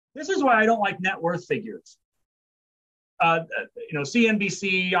This is why I don't like net worth figures.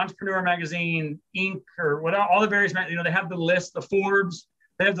 CNBC, Entrepreneur Magazine, Inc., or whatever, all the various, they have the list, the Forbes,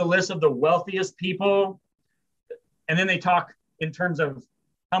 they have the list of the wealthiest people. And then they talk in terms of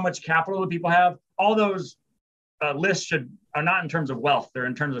how much capital the people have. All those lists are not in terms of wealth, they're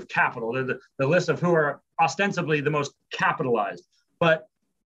in terms of capital. They're the list of who are ostensibly the most capitalized. But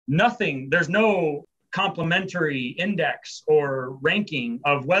there's no complementary index or ranking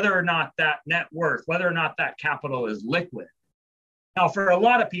of whether or not that net worth, whether or not that capital is liquid. Now, for a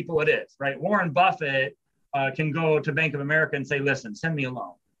lot of people, it is, right? Warren Buffett can go to Bank of America and say, listen, send me a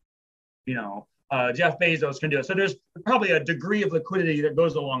loan. Jeff Bezos can do it. So there's probably a degree of liquidity that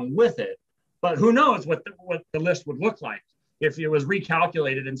goes along with it. But who knows what the list would look like if it was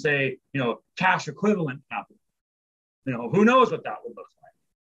recalculated and say, cash equivalent capital. Who knows what that would look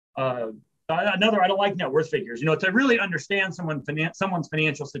like. I don't like net worth figures. To really understand someone's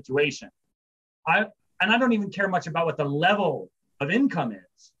financial situation. I don't even care much about what the level of income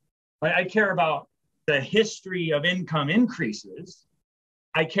is. Right? I care about the history of income increases.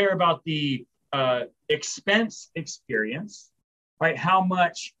 I care about the expense experience, right? How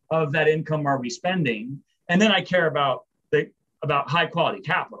much of that income are we spending? And then I care about high quality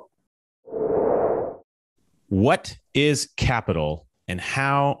capital. What is capital, and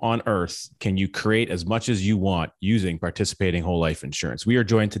how on earth can you create as much as you want using participating whole life insurance? We are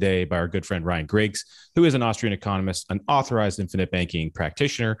joined today by our good friend Ryan Griggs, who is an Austrian economist, an authorized infinite banking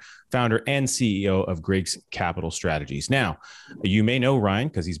practitioner, founder and CEO of Griggs Capital Strategies. Now, you may know Ryan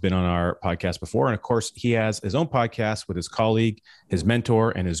because he's been on our podcast before. And of course, he has his own podcast with his colleague, his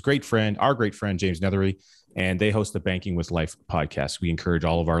mentor, and his great friend, our great friend, James Nethery. And they host the Banking with Life podcast. We encourage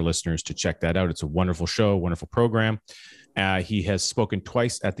all of our listeners to check that out. It's a wonderful show, wonderful program. He has spoken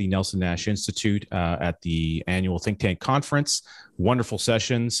twice at the Nelson Nash Institute at the annual Think Tank Conference. Wonderful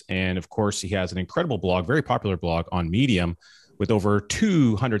sessions. And of course, he has an incredible blog, very popular blog on Medium with over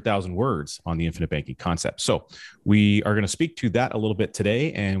 200,000 words on the infinite banking concept. So we are going to speak to that a little bit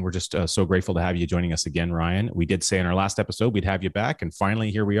today. And we're just so grateful to have you joining us again, Ryan. We did say in our last episode, we'd have you back. And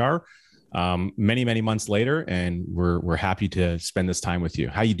finally, here we are. Many, many months later, and we're happy to spend this time with you.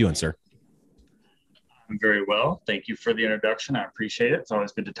 How you doing, sir? I'm very well. Thank you for the introduction. I appreciate it. It's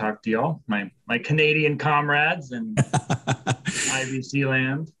always good to talk to y'all, my Canadian comrades in IBC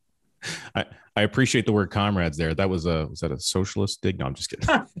land. I appreciate the word comrades there. Was that a socialist dig? No, I'm just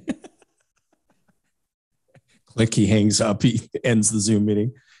kidding. Click, he hangs up. He ends the Zoom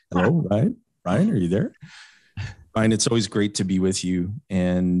meeting. Hello, Ryan. Ryan, are you there? Ryan, it's always great to be with you.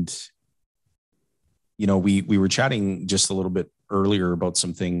 And we were chatting just a little bit earlier about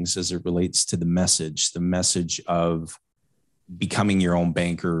some things as it relates to the message of becoming your own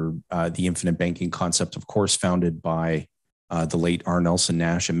banker, the infinite banking concept, of course, founded by the late R. Nelson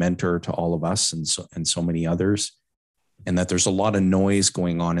Nash, a mentor to all of us and so many others. And that there's a lot of noise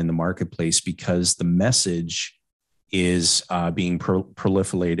going on in the marketplace because the message is being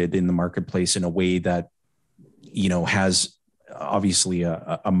proliferated in the marketplace in a way that, has obviously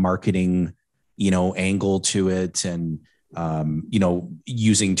a marketing angle to it, and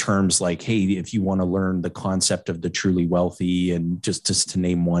using terms like, hey, if you want to learn the concept of the truly wealthy, and just to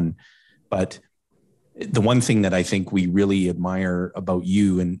name one. But the one thing that I think we really admire about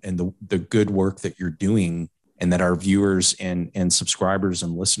you and the good work that you're doing, and that our viewers and subscribers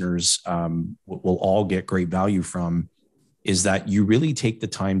and listeners will all get great value from, is that you really take the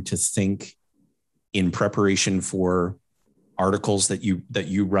time to think in preparation for articles that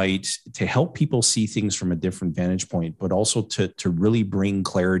you write to help people see things from a different vantage point, but also to really bring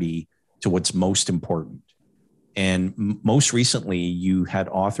clarity to what's most important. And most recently, you had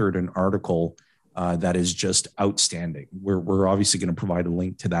authored an article that is just outstanding. We're obviously going to provide a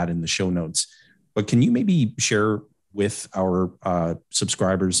link to that in the show notes. But can you maybe share with our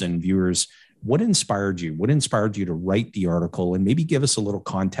subscribers and viewers what inspired you? What inspired you to write the article, and maybe give us a little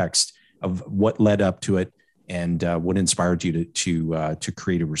context of what led up to it, and what inspired you to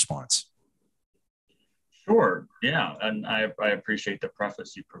create a response? Sure. Yeah. And I appreciate the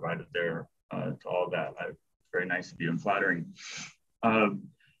preface you provided there to all of that. It's very nice of you and flattering. So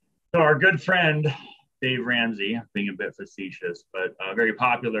our good friend, Dave Ramsey, being a bit facetious, but a very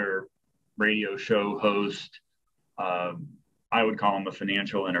popular radio show host. I would call him a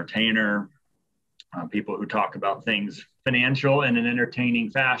financial entertainer. People who talk about things financial in an entertaining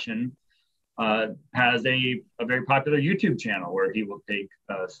fashion. Has a very popular YouTube channel where he will take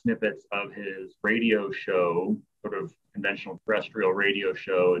snippets of his radio show, sort of conventional terrestrial radio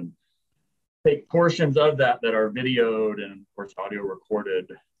show, and take portions of that are videoed and, of course, audio recorded,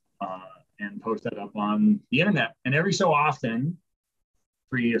 and post that up on the internet. And every so often,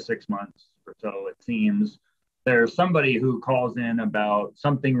 3 to 6 months or so, it seems, there's somebody who calls in about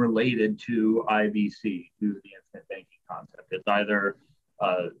something related to IBC, to the infinite banking concept. It's either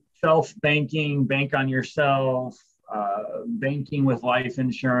self-banking, bank on yourself, banking with life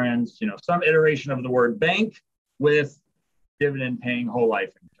insurance, some iteration of the word bank with dividend-paying whole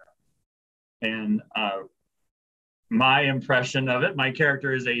life insurance. And my impression of it, my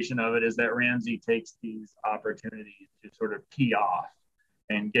characterization of it, is that Ramsey takes these opportunities to sort of tee off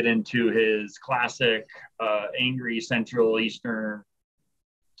and get into his classic angry Central Eastern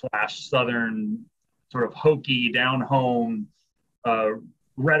 / Southern sort of hokey, down home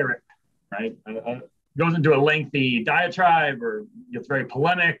rhetoric, right? Goes into a lengthy diatribe or gets very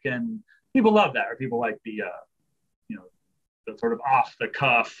polemic, and people love that, or people like the sort of off the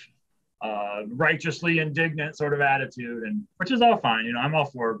cuff, righteously indignant sort of attitude, and which is all fine. I'm all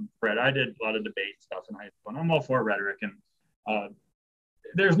for Fred. I did a lot of debate stuff in high school, and I'm all for rhetoric. And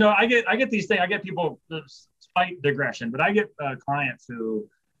there's no, I get these things. I get people, despite digression, but I get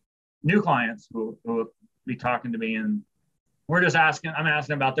new clients who will be talking to me, and I'm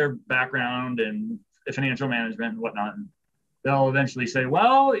asking about their background and financial management and whatnot. And they'll eventually say,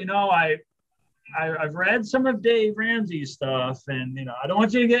 well, I've read some of Dave Ramsey's stuff, and, I don't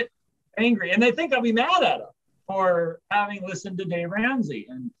want you to get angry. And they think I'll be mad at them for having listened to Dave Ramsey.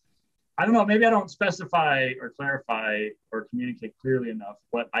 And I don't know, maybe I don't specify or clarify or communicate clearly enough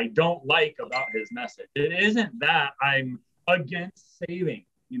what I don't like about his message. It isn't that I'm against saving,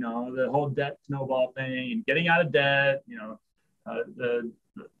 the whole debt snowball thing and getting out of debt. The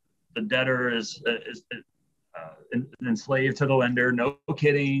debtor is enslaved to the lender. No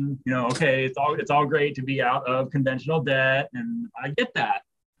kidding. Okay, it's all great to be out of conventional debt, and I get that.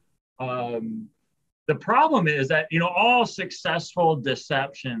 The problem is that, all successful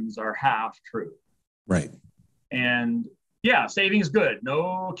deceptions are half true. Right. And yeah, saving's good.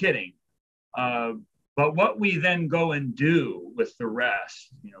 No kidding. But what we then go and do with the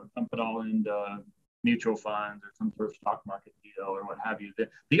rest, dump it all into mutual funds or some sort of stock market deal or what have you.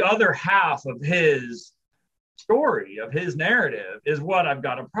 The other half of his story, of his narrative, is what I've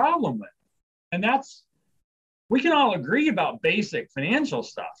got a problem with. And we can all agree about basic financial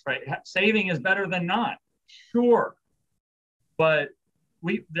stuff, right? Saving is better than not, sure. But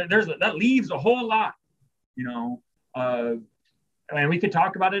that leaves a whole lot, and we could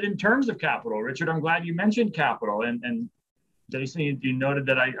talk about it in terms of capital. Richard, I'm glad you mentioned capital. And Jayson, you noted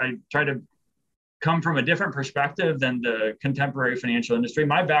that I try to come from a different perspective than the contemporary financial industry.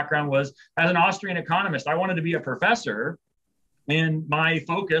 My background was as an Austrian economist. I wanted to be a professor, and my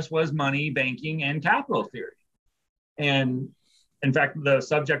focus was money, banking, and capital theory. And in fact, the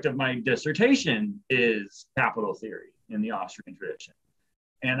subject of my dissertation is capital theory in the Austrian tradition.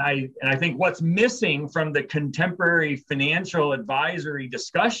 And I think what's missing from the contemporary financial advisory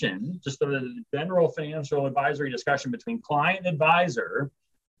discussion, just the general financial advisory discussion between client and advisor,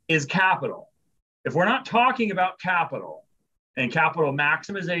 is capital. If we're not talking about capital and capital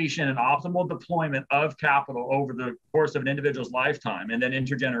maximization and optimal deployment of capital over the course of an individual's lifetime and then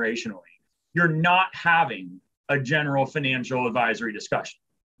intergenerationally, you're not having a general financial advisory discussion.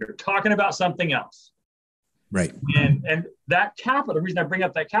 You're talking about something else. Right. And that capital, the reason I bring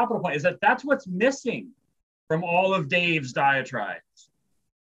up that capital point is that that's what's missing from all of Dave's diatribes.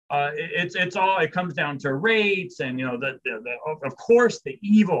 It comes down to rates and, of course, the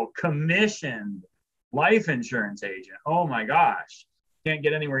evil commissioned life insurance agent. Oh my gosh, can't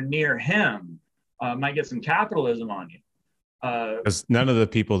get anywhere near him. Might get some capitalism on you. Because none of the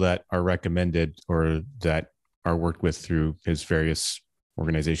people that are recommended or that are worked with through his various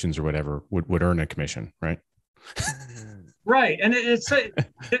organizations or whatever would earn a commission, right? Right. And it's part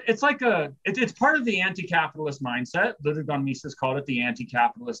of the anti-capitalist mindset. Ludwig von Mises called it the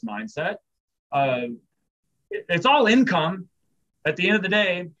anti-capitalist mindset. It's all income. At the end of the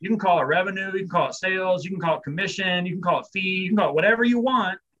day, you can call it revenue, you can call it sales, you can call it commission, you can call it fee, you can call it whatever you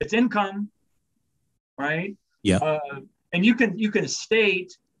want. It's income, right? Yeah. And you can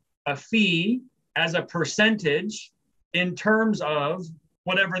state a fee as a percentage in terms of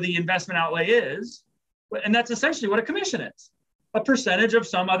whatever the investment outlay is. And that's essentially what a commission is, a percentage of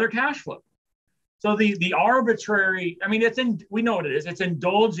some other cash flow. So the arbitrary, we know what it is. It's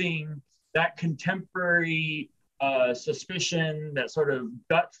indulging that contemporary suspicion, that sort of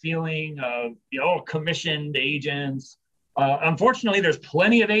gut feeling of, commissioned agents. Unfortunately, there's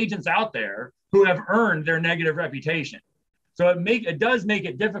plenty of agents out there who have earned their negative reputation. So it does make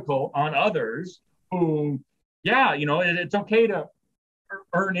it difficult on others who, it's okay to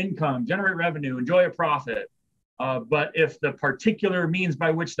earn income, generate revenue, enjoy a profit. But if the particular means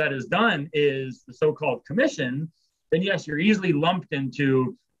by which that is done is the so-called commission, then yes, you're easily lumped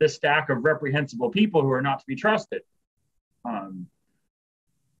into this stack of reprehensible people who are not to be trusted.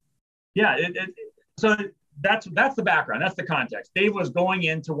 So that's the background. That's the context. Dave was going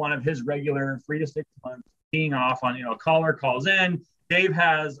into one of his regular 3 to 6 months, being off on, a caller calls in. Dave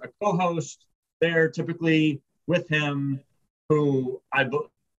has a co-host there typically with him who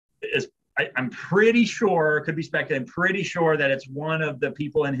I'm pretty sure, could be speculating, pretty sure that it's one of the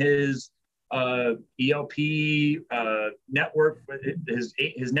people in his ELP network,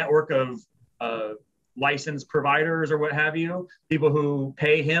 his network of licensed providers or what have you, people who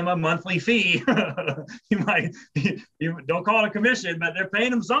pay him a monthly fee. You don't call it a commission, but they're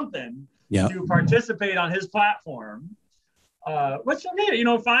paying him something to participate on his platform. Which, okay,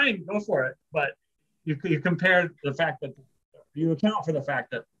 fine, go for it. But you compare the fact that you account for the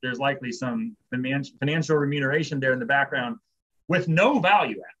fact that there's likely some financial remuneration there in the background with no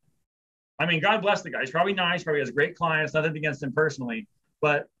value add. I mean, God bless the guy. He's probably nice, probably has great clients, nothing against him personally,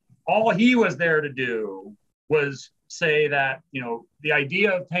 but all he was there to do was say that, the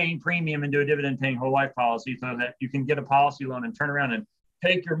idea of paying premium into a dividend paying whole life policy so that you can get a policy loan and turn around and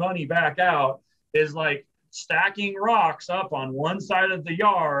take your money back out is like stacking rocks up on one side of the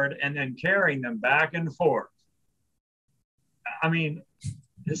yard and then carrying them back and forth. I mean,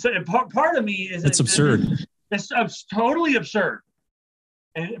 part of me is... It's absurd. It's totally absurd.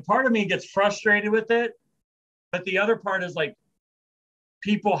 And part of me gets frustrated with it. But the other part is like,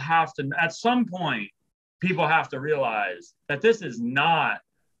 people have to, at some point, people have to realize that this is not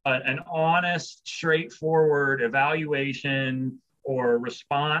an honest, straightforward evaluation or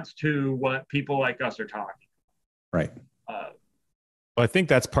response to what people like us are talking. Right. Well, I think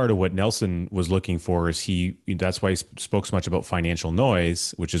that's part of what Nelson was looking for is that's why he spoke so much about financial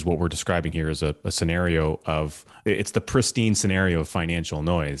noise, which is what we're describing here as a scenario of, it's the pristine scenario of financial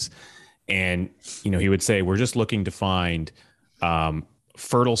noise. And, he would say, we're just looking to find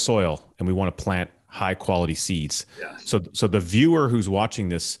fertile soil and we want to plant high quality seeds. Yeah. So the viewer who's watching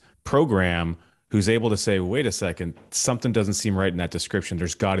this program, who's able to say, wait a second, something doesn't seem right in that description.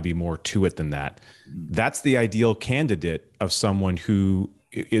 There's got to be more to it than that. That's the ideal candidate of someone who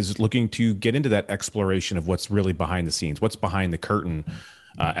is looking to get into that exploration of what's really behind the scenes, what's behind the curtain,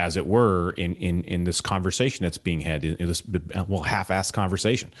 as it were, in this conversation that's being had, in this half-assed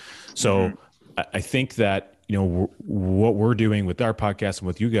conversation. So I think that, what we're doing with our podcast and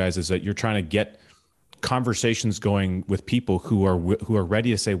with you guys is that you're trying to get conversations going with people who are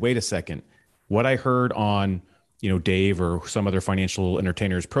ready to say, wait a second, what I heard on, Dave or some other financial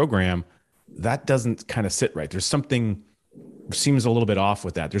entertainer's program, that doesn't kind of sit right. There's something seems a little bit off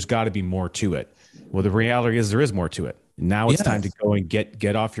with that. There's got to be more to it. Well, the reality is there is more to it. Now it's time to go and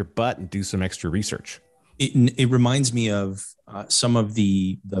get off your butt and do some extra research. It reminds me of some of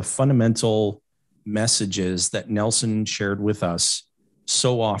the fundamental messages that Nelson shared with us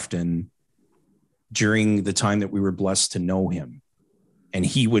so often during the time that we were blessed to know him. And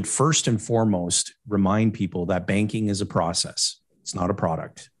he would first and foremost remind people that banking is a process. It's not a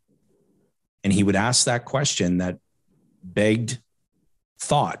product. And he would ask that question that begged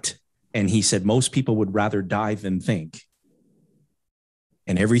thought. And he said, most people would rather die than think.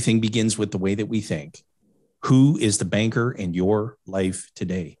 And everything begins with the way that we think. Who is the banker in your life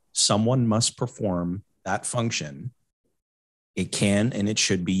today? Someone must perform that function. It can and it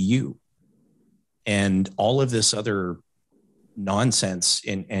should be you. And all of this other nonsense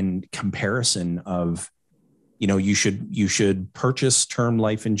and comparison of, you should purchase term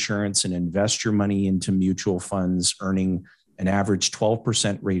life insurance and invest your money into mutual funds, earning an average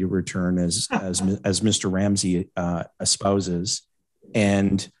 12% rate of return as Mr. Ramsey espouses,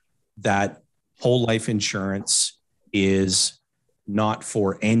 and that whole life insurance is not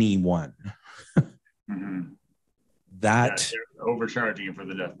for anyone. That they're overcharging you for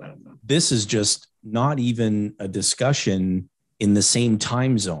the death benefit. This is just not even a discussion in the same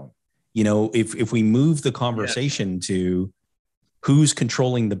time zone. If we move the conversation to who's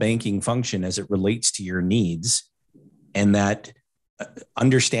controlling the banking function as it relates to your needs, and that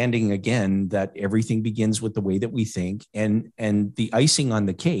understanding again that everything begins with the way that we think, and the icing on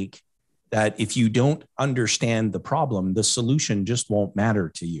the cake, that if you don't understand the problem, the solution just won't matter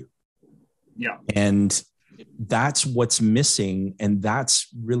to you. Yeah. And that's what's missing. And that's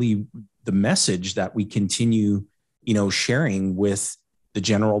really the message that we continue, sharing with the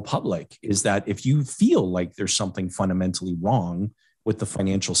general public, is that if you feel like there's something fundamentally wrong with the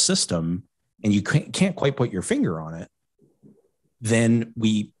financial system and you can't quite put your finger on it, then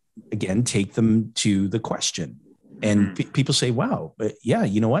we, again, take them to the question. And people say, wow, but yeah,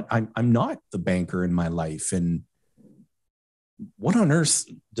 you know what? I'm not the banker in my life. And what on earth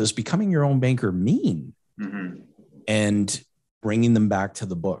does becoming your own banker mean? and bringing them back to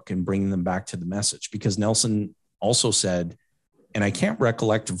the book and bringing them back to the message. Because Nelson also said, and I can't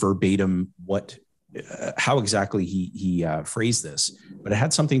recollect verbatim how exactly he phrased this, but it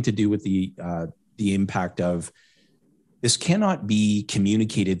had something to do with the impact of this cannot be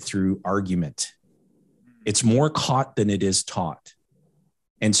communicated through argument. It's more caught than it is taught.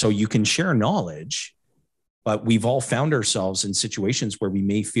 And so you can share knowledge, but we've all found ourselves in situations where we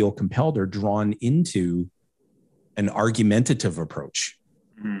may feel compelled or drawn into an argumentative approach.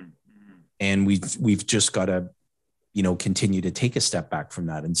 Mm-hmm. And we've just got to, continue to take a step back from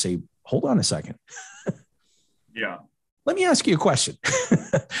that and say, hold on a second. Yeah. Let me ask you a question.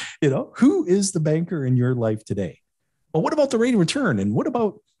 Who is the banker in your life today? Well, what about the rate of return? And what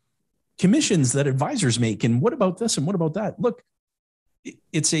about commissions that advisors make? And what about this? And what about that? Look,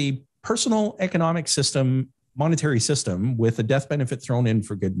 it's a personal economic system, monetary system with a death benefit thrown in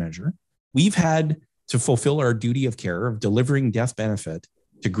for good measure. We've had to fulfill our duty of care of delivering death benefit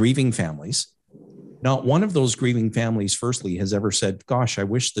to grieving families. Not one of those grieving families, firstly, has ever said, gosh, I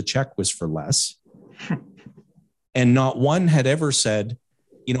wish the check was for less. And not one had ever said,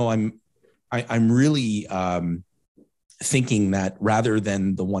 I'm really thinking that rather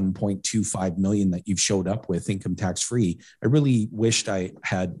than the 1.25 million that you've showed up with income tax free, I really wished I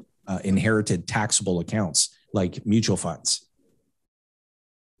had inherited taxable accounts like mutual funds.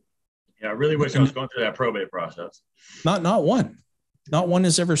 Yeah, I really wish I was going through that probate process. Not one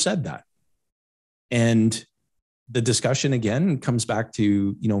has ever said that. And the discussion again comes back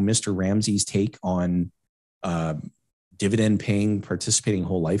to, Mr. Ramsey's take on dividend paying, participating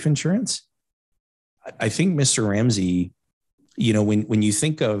whole life insurance. I think Mr. Ramsey, when you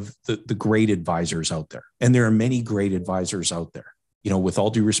think of the great advisors out there, and there are many great advisors out there, with all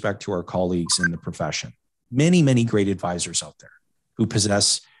due respect to our colleagues in the profession, many, many great advisors out there who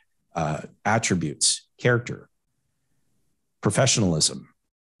possess attributes, character, professionalism,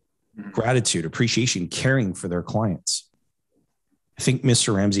 gratitude, appreciation, caring for their clients. I think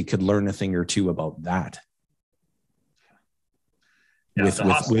Mr. Ramsey could learn a thing or two about that. Yeah,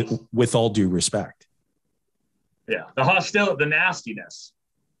 with all due respect. Yeah, the hostility, the nastiness,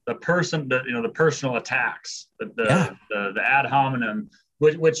 the personal attacks, the ad hominem,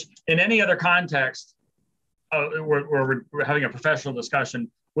 which in any other context, where we're having a professional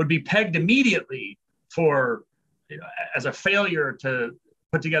discussion, would be pegged immediately for, as a failure to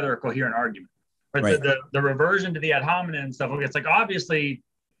put together a coherent argument. Right? The reversion to the ad hominem and stuff. It's like, obviously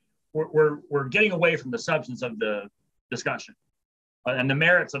we're getting away from the substance of the discussion and the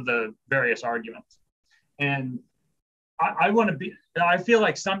merits of the various arguments. And I feel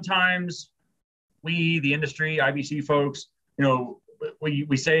like sometimes we, the industry, IBC folks,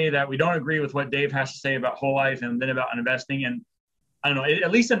 we say that we don't agree with what Dave has to say about whole life and then about investing. And I don't know,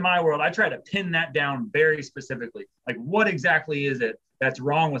 at least in my world, I try to pin that down very specifically. Like, what exactly is it that's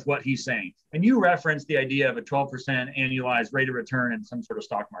wrong with what he's saying? And you referenced the idea of a 12% annualized rate of return in some sort of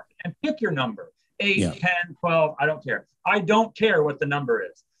stock market. And pick your number, 8, 10, 12, I don't care. I don't care what the number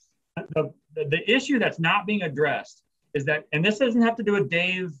is. The issue that's not being addressed is that, and this doesn't have to do with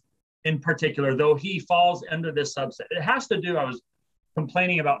Dave in particular, though he falls under this subset. It has to do, I was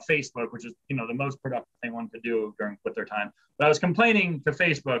complaining about Facebook, which is, the most productive thing one could do with their time. But I was complaining to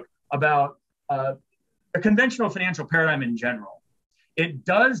Facebook about a conventional financial paradigm in general. It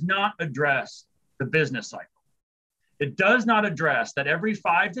does not address the business cycle. It does not address that every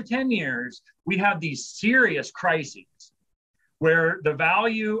 5 to 10 years, we have these serious crises where the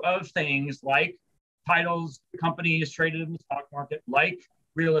value of things like titles, companies traded in the stock market, like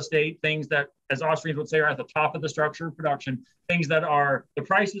real estate, things that, as Austrians would say, are at the top of the structure of production, things that are the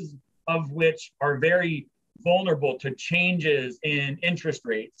prices of which are very vulnerable to changes in interest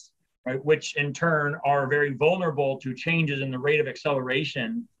rates, right? Which in turn are very vulnerable to changes in the rate of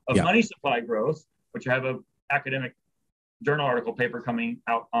acceleration of money supply growth, which I have an academic journal article paper coming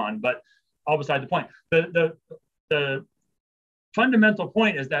out on, but all beside the point. The fundamental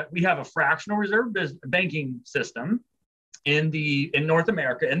point is that we have a fractional reserve banking system in North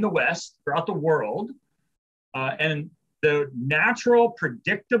America, in the West, throughout the world, and the natural,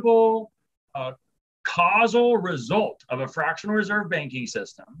 predictable, causal result of a fractional reserve banking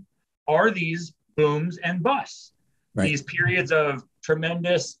system are these booms and busts. Right. These periods of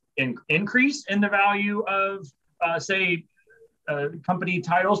tremendous increase in the value of, company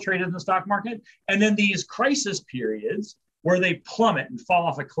titles traded in the stock market, and then these crisis periods where they plummet and fall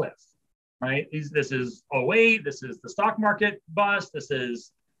off a cliff. Right? This is 08, this is the stock market bust, this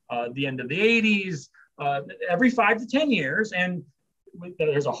is the end of the 80s, every 5 to 10 years. And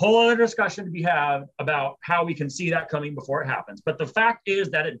there's a whole other discussion to be had about how we can see that coming before it happens. But the fact is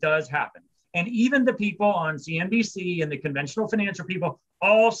that it does happen. And even the people on CNBC and the conventional financial people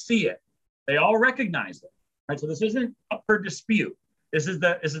all see it. They all recognize it. Right? So this isn't up for dispute. This is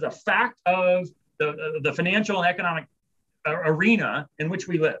a fact of the financial and economic arena in which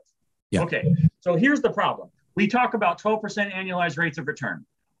we live. Yeah. Okay, so here's the problem. We talk about 12% annualized rates of return.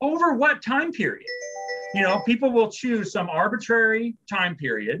 Over what time period? You know, people will choose some arbitrary time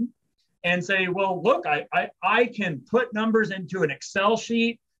period and say, well, look, I can put numbers into an Excel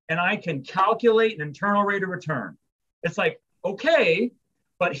sheet and I can calculate an internal rate of return. It's like, okay,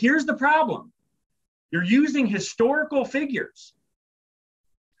 but here's the problem. You're using historical figures.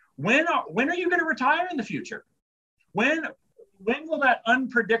 When are you going to retire in the future? When will that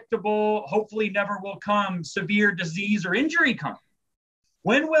unpredictable, hopefully never will come, severe disease or injury come?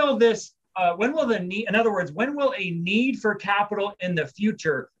 When will the need, in other words, when will a need for capital in the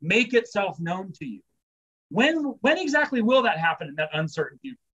future make itself known to you? When exactly will that happen in that uncertain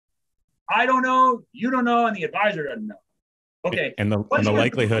future? I don't know, you don't know, and the advisor doesn't know. Okay. And the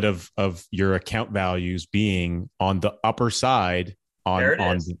likelihood of your account values being on the upper side on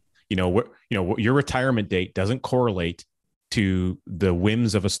your retirement date doesn't correlate to the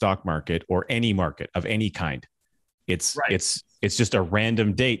whims of a stock market or any market of any kind. It's just a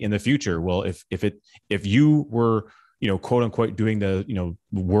random date in the future. Well, if you were, quote unquote, doing the,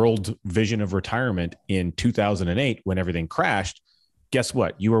 world vision of retirement in 2008 when everything crashed, guess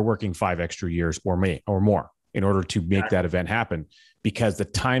what? You were working 5 extra years or more in order to make that event happen because the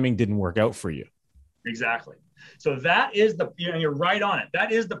timing didn't work out for you. Exactly. So that is you're right on it.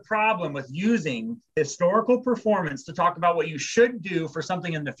 That is the problem with using historical performance to talk about what you should do for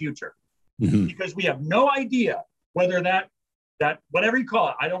something in the future, because we have no idea whether that whatever you call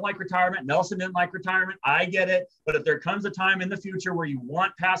it. I don't like retirement. Nelson didn't like retirement. I get it. But if there comes a time in the future where you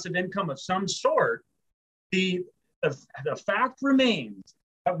want passive income of some sort, the fact remains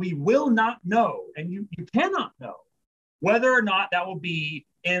that we will not know, and you cannot know whether or not that will be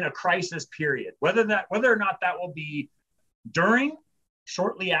in a crisis period, whether or not that will be during,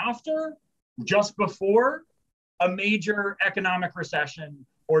 shortly after, just before a major economic recession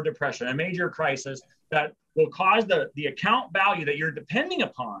or depression, a major crisis that will cause the account value that you're depending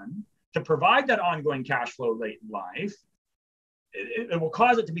upon to provide that ongoing cash flow late in life, it will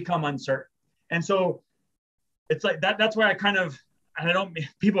cause it to become uncertain. And so it's like that's why I've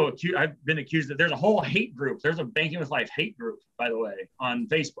been accused that there's a whole hate group. There's a Banking with Life hate group, by the way, on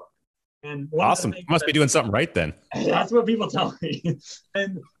Facebook. And awesome. Must be doing something right then. That's what people tell me.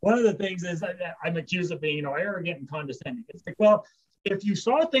 And one of the things is that I'm accused of being, arrogant and condescending. It's like, well, if you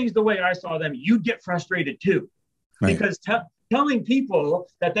saw things the way I saw them, you'd get frustrated too. Right. Because telling people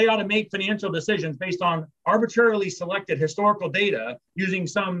that they ought to make financial decisions based on arbitrarily selected historical data using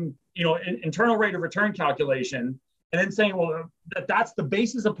some, internal rate of return calculation, and then saying, well, that's the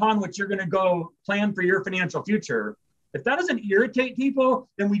basis upon which you're going to go plan for your financial future. If that doesn't irritate people,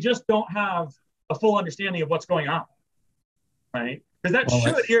 then we just don't have a full understanding of what's going on, right? Because that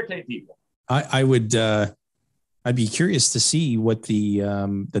should irritate people. I'd be curious to see what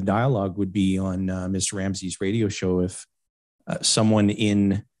the dialogue would be on Mr. Ramsey's radio show if someone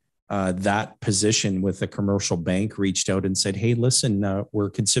in that position with a commercial bank reached out and said, hey, listen, we're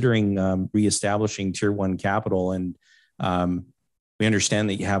considering reestablishing Tier 1 capital, and we understand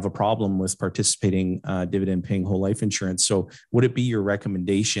that you have a problem with participating dividend paying whole life insurance. So would it be your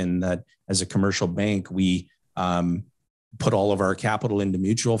recommendation that as a commercial bank, we put all of our capital into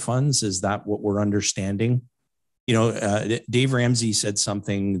mutual funds? Is that what we're understanding? Dave Ramsey said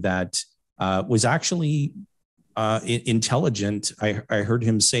something that was actually intelligent. I heard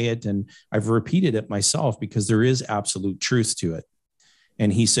him say it, and I've repeated it myself because there is absolute truth to it.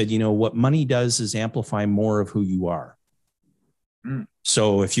 And he said, what money does is amplify more of who you are.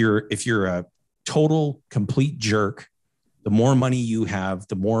 So if you're a total complete jerk, the more money you have,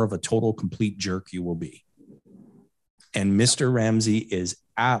 the more of a total complete jerk you will be. And Mr. Ramsey is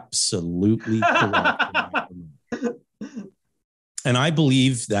absolutely correct. And I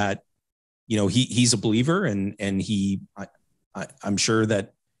believe that, he's a believer, and I'm sure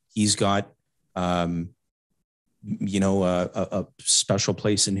that he's got, a special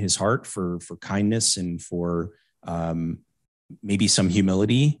place in his heart for kindness and for maybe some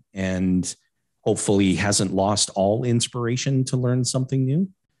humility, and hopefully hasn't lost all inspiration to learn something new.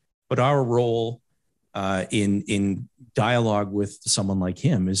 But our role in dialogue with someone like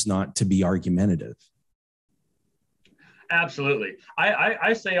him is not to be argumentative. Absolutely.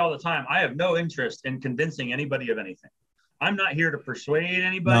 I say all the time, I have no interest in convincing anybody of anything. I'm not here to persuade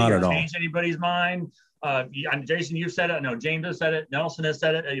anybody or change anybody's mind. Jayson, you've said it. No, James has said it. Nelson has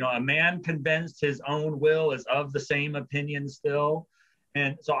said it. A man convinced his own will is of the same opinion still.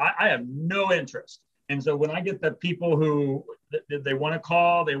 And so I have no interest. And so when I get the people who they want to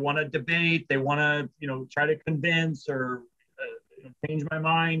call, they want to debate, they want to, try to convince or change my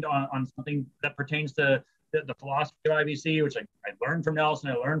mind on something that pertains to the philosophy of IBC, which I learned from Nelson,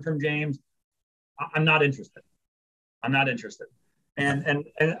 I learned from James, I'm not interested. I'm not interested. And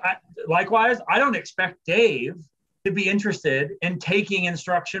likewise, I don't expect Dave to be interested in taking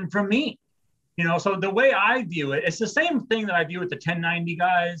instruction from me. So the way I view it, it's the same thing that I view with the 1090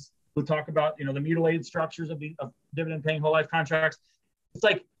 guys who talk about, the mutilated structures of dividend paying whole life contracts. It's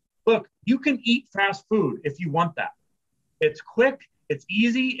like, look, you can eat fast food if you want that. It's quick, it's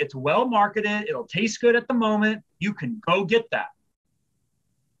easy, it's well marketed, it'll taste good at the moment. You can go get that.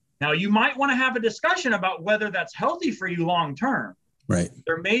 Now, you might want to have a discussion about whether that's healthy for you long term. Right.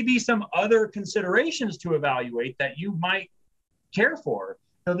 There may be some other considerations to evaluate that you might care for.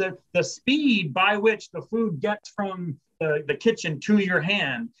 So the speed by which the food gets from the kitchen to your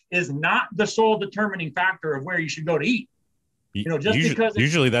hand is not the sole determining factor of where you should go to eat.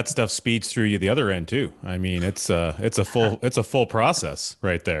 Usually that stuff speeds through you the other end too. I mean, it's a full process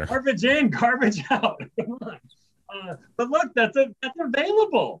right there. Garbage in, garbage out. Come on. But look, that's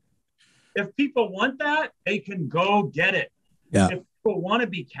available. If people want that, they can go get it. Yeah. If people want to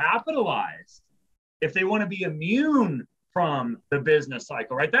be capitalized, if they want to be immune from the business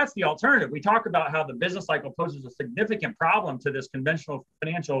cycle, right? That's the alternative. We talk about how the business cycle poses a significant problem to this conventional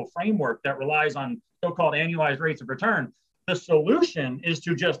financial framework that relies on so-called annualized rates of return. The solution is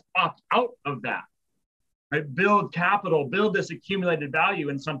to just opt out of that, right? Build capital, build this accumulated value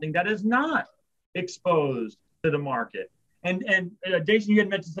in something that is not exposed to the market. And Jayson, you had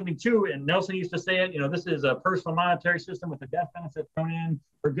mentioned something too, and Nelson used to say it, this is a personal monetary system with a death benefit thrown in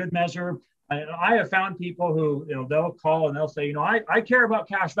for good measure. I have found people who, they'll call and they'll say, I care about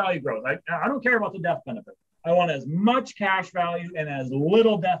cash value growth. I don't care about the death benefit. I want as much cash value and as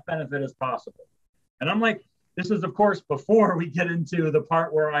little death benefit as possible. And I'm like, this is, of course, before we get into the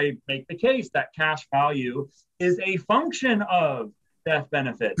part where I make the case that cash value is a function of death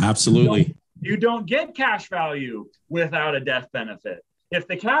benefit. Absolutely. You don't get cash value without a death benefit. If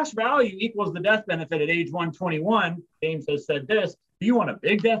the cash value equals the death benefit at age 121, James has said this, do you want a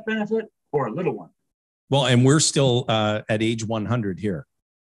big death benefit or a little one? Well, and we're still at age 100 here.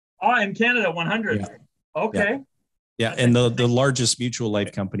 Oh, in Canada, 100. Yeah. Okay. Yeah. And the largest mutual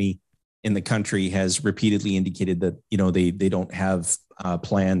life company in the country has repeatedly indicated that, they don't have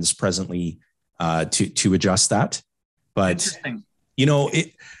plans presently to adjust that. But interesting.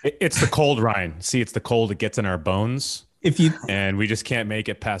 It's the cold, Ryan. See, it's the cold that gets in our bones. And we just can't make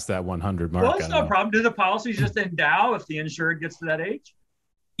it past that 100 mark. Well, it's no problem. Do the policies just endow if the insured gets to that age?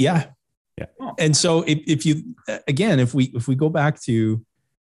 Yeah. Yeah. Oh. And so if we go back to,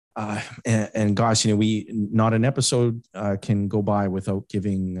 and gosh, not an episode can go by without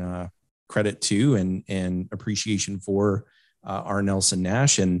giving credit to and appreciation for our Nelson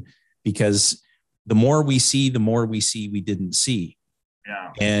Nash. And because the more we see we didn't see.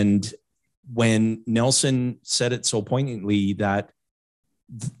 Yeah. And when Nelson said it so poignantly that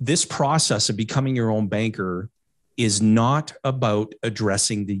this process of becoming your own banker is not about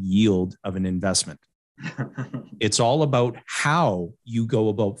addressing the yield of an investment. It's all about how you go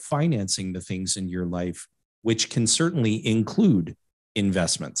about financing the things in your life, which can certainly include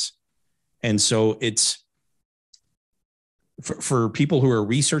investments. And so it's for people who are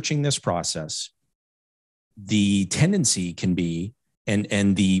researching this process, the tendency can be, and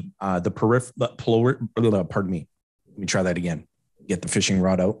the pardon me, let me try that again. Get the fishing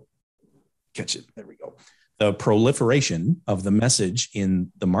rod out. Catch it. There we go. The proliferation of the message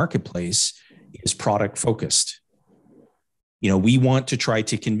in the marketplace is product focused. We want to try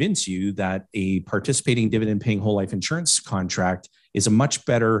to convince you that a participating dividend paying whole life insurance contract is a much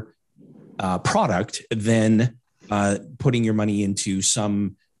better product than putting your money into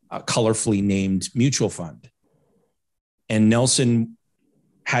some colorfully named mutual fund. And Nelson,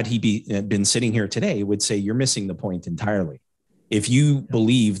 had he been sitting here today, would say you're missing the point entirely. If you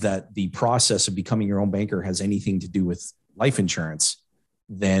believe that the process of becoming your own banker has anything to do with life insurance,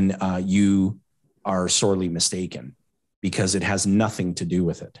 then you are sorely mistaken, because it has nothing to do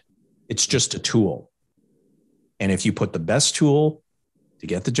with it. It's just a tool. And if you put the best tool to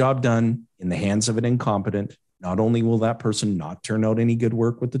get the job done in the hands of an incompetent, not only will that person not turn out any good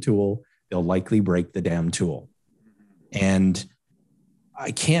work with the tool, they'll likely break the damn tool. And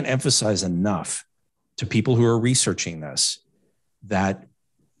I can't emphasize enough to people who are researching this that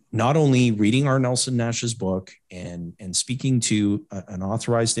not only reading our Nelson Nash's book and speaking to an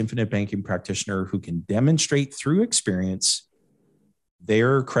authorized infinite banking practitioner who can demonstrate through experience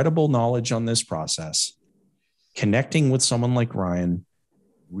their credible knowledge on this process, connecting with someone like Ryan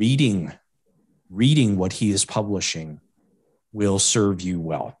reading what he is publishing will serve you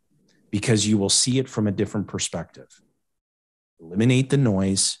well, because you will see it from a different perspective. Eliminate the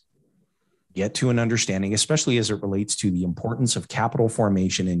noise, get to an understanding, especially as it relates to the importance of capital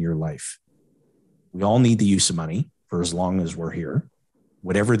formation in your life. We all need the use of money for as long as we're here,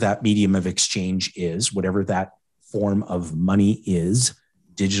 whatever that medium of exchange is, whatever that form of money is,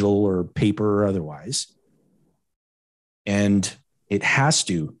 digital or paper or otherwise. And it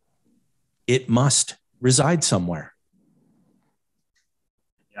must reside somewhere.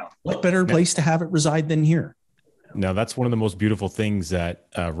 Yeah. What better place to have it reside than here? Now, that's one of the most beautiful things that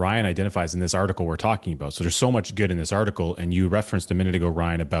Ryan identifies in this article we're talking about. So there's so much good in this article. And you referenced a minute ago,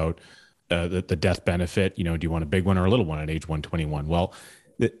 Ryan, about the death benefit. Do you want a big one or a little one at age 121? Well,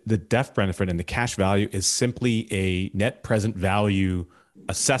 the death benefit and the cash value is simply a net present value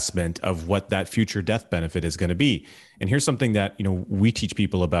assessment of what that future death benefit is going to be. And here's something that, we teach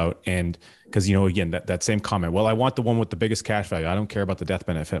people about. And because, again, that same comment, well, I want the one with the biggest cash value. I don't care about the death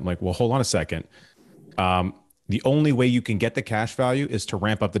benefit. I'm like, well, hold on a second. The only way you can get the cash value is to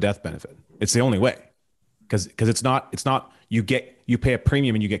ramp up the death benefit. It's the only way, because it's not you pay a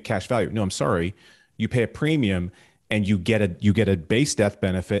premium and you get cash value. No, I'm sorry. You pay a premium and you get a base death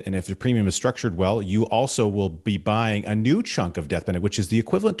benefit. And if the premium is structured well, you also will be buying a new chunk of death benefit, which is the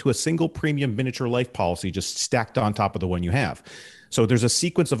equivalent to a single premium miniature life policy just stacked on top of the one you have. So there's a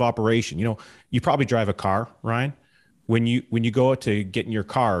sequence of operation. You probably drive a car, Ryan. When you go out to get in your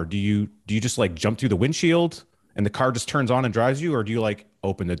car, do you just like jump through the windshield and the car just turns on and drives you? Or do you like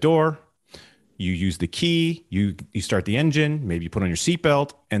open the door, you use the key, you start the engine, maybe you put on your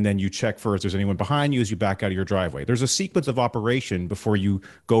seatbelt, and then you check for if there's anyone behind you as you back out of your driveway? There's a sequence of operation before you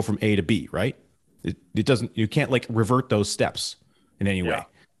go from A to B, right? You can't like revert those steps in any way.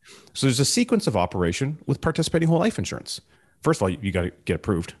 So there's a sequence of operation with participating whole life insurance. First of all, you got to get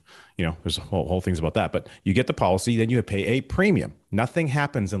approved. There's whole things about that, but you get the policy, then you pay a premium. Nothing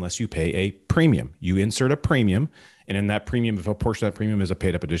happens unless you pay a premium. You insert a premium, and in that premium, if a portion of that premium is a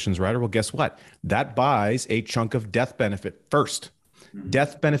paid up additions rider, well, guess what? That buys a chunk of death benefit first.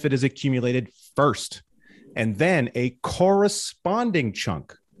 Death benefit is accumulated first, and then a corresponding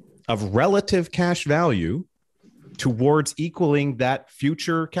chunk of relative cash value towards equaling that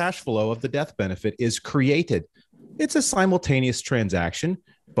future cash flow of the death benefit is created. It's a simultaneous transaction,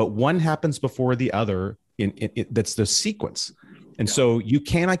 but one happens before the other. That's the sequence. And so you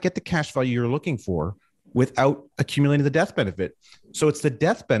cannot get the cash value you're looking for without accumulating the death benefit. So it's the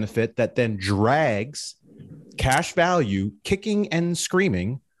death benefit that then drags cash value kicking and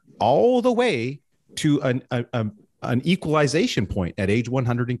screaming all the way to an equalization point at age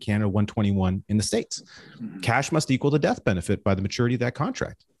 100 in Canada, 121 in the States. Cash must equal the death benefit by the maturity of that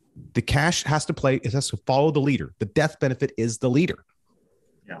contract. The cash has to follow the leader. The death benefit is the leader.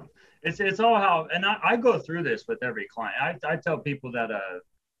 Yeah. It's all how, and I go through this with every client. I tell people that,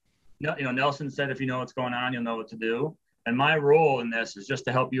 Nelson said, if you know what's going on, you'll know what to do. And my role in this is just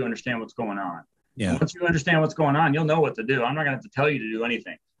to help you understand what's going on. Yeah. Once you understand what's going on, you'll know what to do. I'm not going to have to tell you to do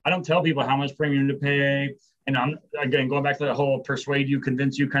anything. I don't tell people how much premium to pay. And I'm, again, going back to the whole persuade you,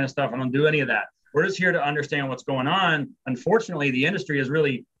 convince you kind of stuff. I don't do any of that. We're just here to understand what's going on. Unfortunately, the industry has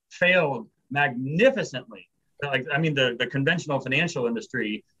really failed magnificently. The conventional financial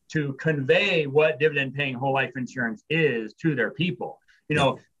industry to convey what dividend paying whole life insurance is to their people.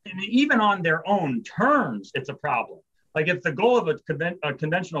 And even on their own terms, it's a problem. Like if the goal of a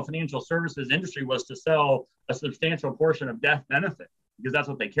conventional financial services industry was to sell a substantial portion of death benefit, because that's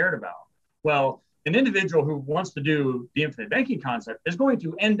what they cared about. Well, an individual who wants to do the infinite banking concept is going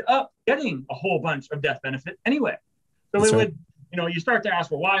to end up getting a whole bunch of death benefit anyway. So that's right. You start to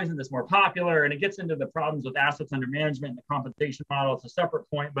ask, well, why isn't this more popular? And it gets into the problems with assets under management and the compensation model. It's a separate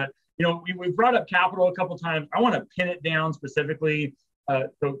point, but we've brought up capital a couple of times. I want to pin it down specifically.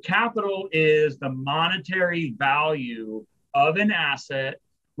 So capital is the monetary value of an asset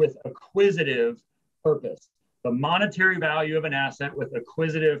with acquisitive purpose. The monetary value of an asset with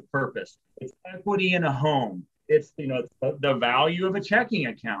acquisitive purpose. It's equity in a home. It's the value of a checking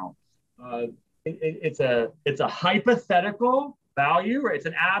account. It's a hypothetical value, or it's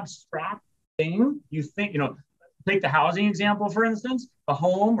an abstract thing. You think, take the housing example, for instance. A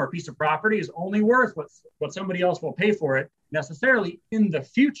home or piece of property is only worth what somebody else will pay for it necessarily in the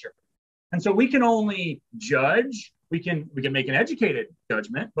future. And so we can only judge, we can make an educated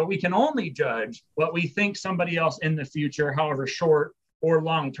judgment, but we can only judge what we think somebody else in the future, however short or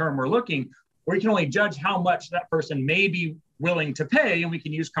long term we're looking, we can only judge how much that person may be willing to pay, and we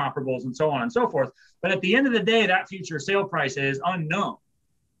can use comparables and so on and so forth. But at the end of the day, that future sale price is unknown.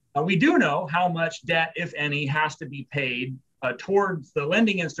 We do know how much debt, if any, has to be paid towards the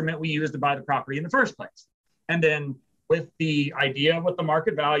lending instrument we use to buy the property in the first place. And then with the idea of what the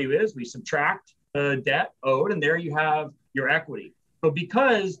market value is, we subtract the debt owed, and there you have your equity. So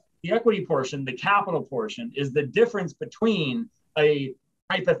because the equity portion, the capital portion, is the difference between a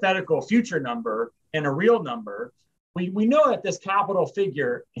hypothetical future number and a real number, we know that this capital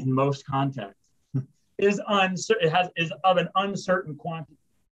figure in most contexts is of an uncertain quantity,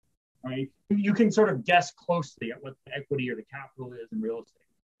 right? You can sort of guess closely at what the equity or the capital is in real estate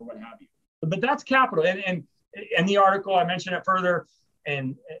or what have you. But that's capital. And in the article, I mentioned it further.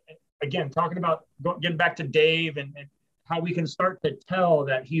 And again, talking about getting back to Dave and how we can start to tell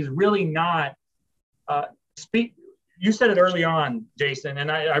that he's really not you said it early on, Jayson,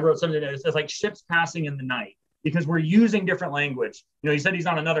 and I wrote something that says like ships passing in the night, because we're using different language. You know, he said he's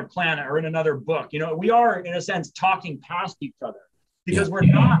on another planet or in another book. You know, we are, in a sense, talking past each other because we're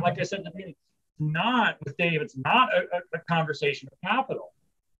not, like I said at the beginning, not with Dave, it's not a conversation of capital.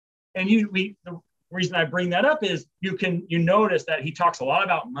 And the reason I bring that up is you notice that he talks a lot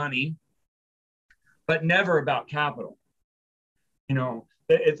about money, but never about capital. You know,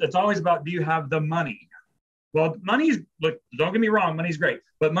 it's always about, do you have the money? Well, look, don't get me wrong, money's great,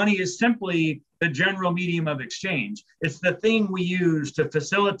 but money is simply the general medium of exchange. It's the thing we use to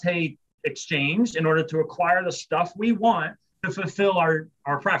facilitate exchange in order to acquire the stuff we want to fulfill our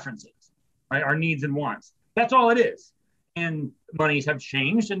preferences, right? Our needs and wants. That's all it is. And monies have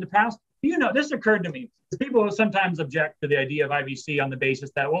changed in the past. You know, this occurred to me. People sometimes object to the idea of IVC on the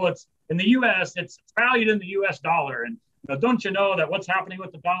basis that, well, it's in the U.S., it's valued in the U.S. dollar. And don't you know that what's happening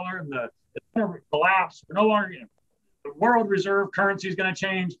with the dollar and it's going to collapse? We're no longer, the world reserve currency is going to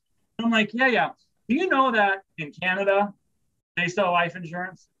change. And I'm like, yeah. Do you know that in Canada, they sell life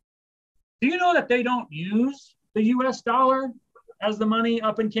insurance? Do you know that they don't use the U.S. dollar as the money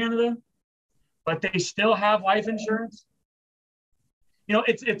up in Canada, but they still have life insurance? You know,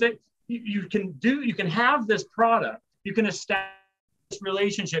 you can have this product, you can establish this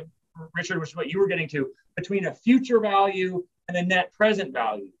relationship, Richard, which is what you were getting to, between a future value and a net present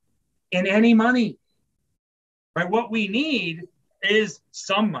value in any money, right? What we need is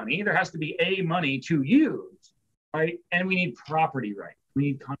some money. There has to be a money to use, right? And we need property rights. We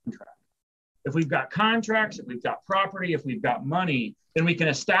need contracts. If we've got contracts, if we've got property, if we've got money, then we can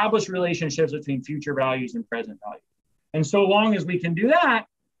establish relationships between future values and present values. And so long as we can do that,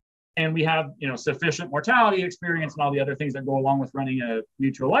 and we have, sufficient mortality experience and all the other things that go along with running a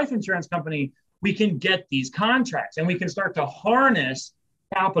mutual life insurance company, we can get these contracts and we can start to harness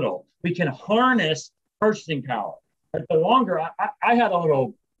capital. We can harness purchasing power. But the longer, I had a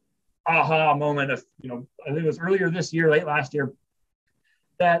little aha moment of, I think it was earlier this year, late last year,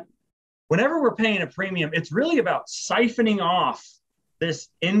 that whenever we're paying a premium, it's really about siphoning off this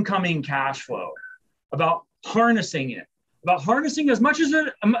incoming cash flow, about harnessing it, about harnessing as much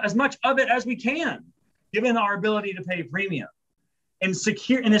of it as we can, given our ability to pay premium, and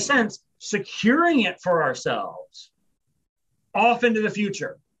in a sense, securing it for ourselves off into the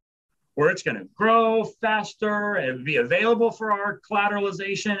future, where it's going to grow faster and be available for our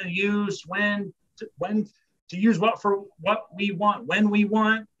collateralization and use when to use for what we want, when we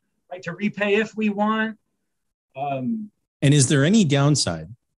want, right, to repay if we want. And is there any downside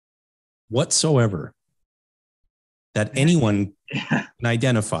whatsoever that anyone can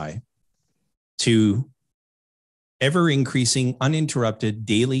identify to ever increasing uninterrupted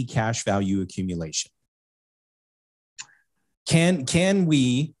daily cash value accumulation? Can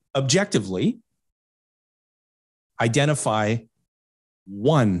we objectively identify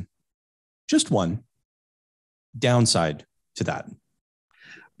just one downside to that?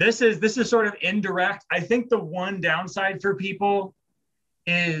 This is sort of indirect. I think the one downside for people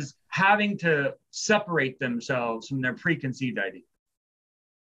is having to separate themselves from their preconceived ideas.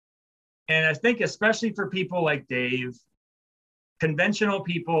 And I think especially for people like Dave, conventional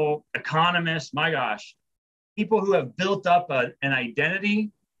people, economists, my gosh, people who have built up an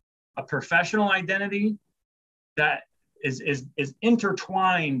identity, a professional identity that is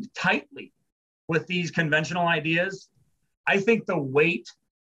intertwined tightly with these conventional ideas. I think the weight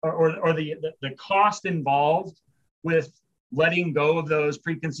or the cost involved with letting go of those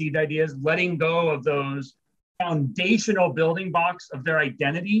preconceived ideas, letting go of those foundational building blocks of their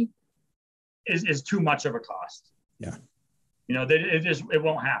identity is too much of a cost. Yeah. It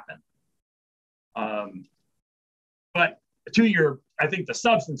won't happen. But I think the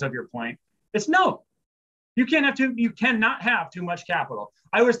substance of your point, it's no. You cannot have too much capital.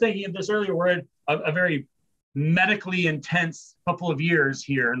 I was thinking of this earlier, we're in a very medically intense couple of years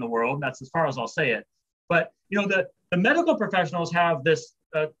here in the world. And that's as far as I'll say it. But the medical professionals have this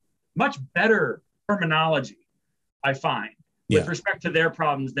much better terminology, I find. with respect to their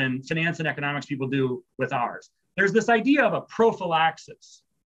problems than finance and economics people do with ours. There's this idea of a prophylaxis,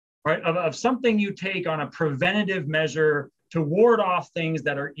 right? Of something you take on a preventative measure to ward off things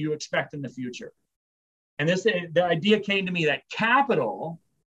that you expect in the future. And the idea came to me that capital,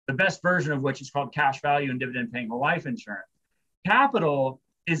 the best version of which is called cash value and dividend paying whole life insurance, capital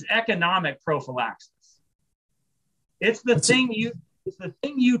is economic prophylaxis. It's the thing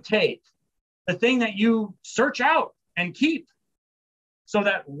you take, the thing that you search out and keep, so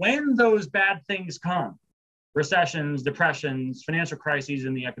that when those bad things come, recessions, depressions, financial crises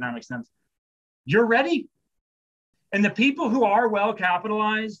in the economic sense, you're ready. And the people who are well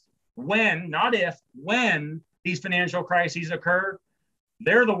capitalized, when, not if, when these financial crises occur,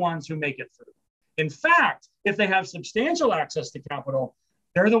 they're the ones who make it through. In fact, if they have substantial access to capital,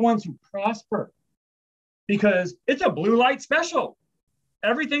 they're the ones who prosper, because it's a blue light special.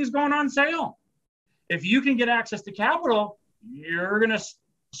 Everything's going on sale. If you can get access to capital, you're going to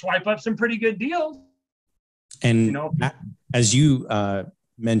swipe up some pretty good deals. And as you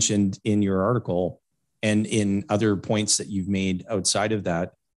mentioned in your article and in other points that you've made outside of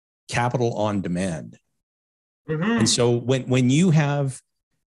that, capital on demand. Mm-hmm. And so when you have,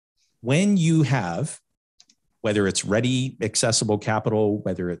 whether it's ready, accessible capital,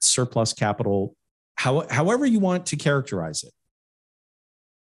 whether it's surplus capital, however you want to characterize it,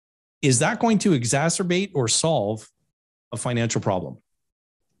 is that going to exacerbate or solve a financial problem?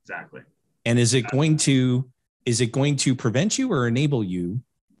 Exactly. And is it going to prevent you or enable you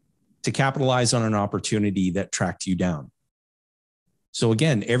to capitalize on an opportunity that tracked you down? So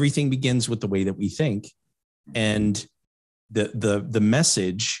again, everything begins with the way that we think, and the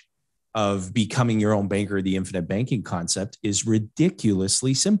message of becoming your own banker, the infinite banking concept, is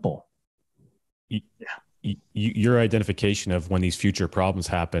ridiculously simple. Your identification of when these future problems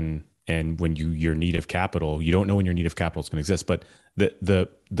happen and when your need of capital, you don't know when your need of capital is going to exist, but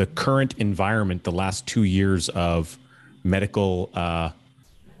the current environment, the last 2 years of medical,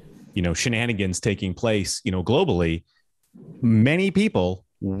 shenanigans taking place, globally, many people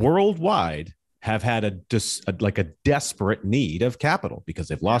worldwide have had a desperate need of capital because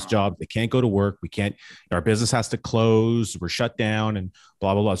they've lost jobs. They can't go to work. Our business has to close. We're shut down and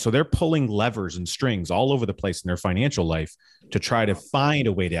blah, blah, blah. So they're pulling levers and strings all over the place in their financial life to try to find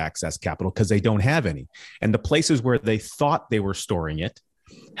a way to access capital because they don't have any. And the places where they thought they were storing it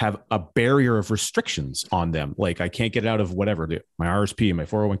have a barrier of restrictions on them. Like, I can't get out of whatever, my RSP, my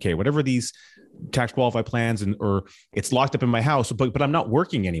 401k, whatever these tax qualified plans, or it's locked up in my house, but I'm not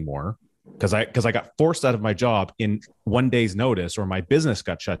working anymore because I got forced out of my job in 1 day's notice, or my business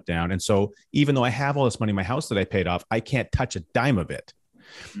got shut down. And so even though I have all this money in my house that I paid off, I can't touch a dime of it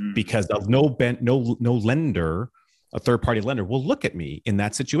because no lender, a third party lender, will look at me in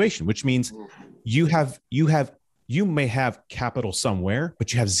that situation, which means you may have capital somewhere,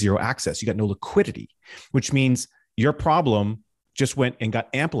 but you have zero access. You got no liquidity, which means your problem just went and got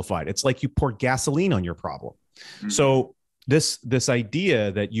amplified. It's like you pour gasoline on your problem. Mm-hmm. So this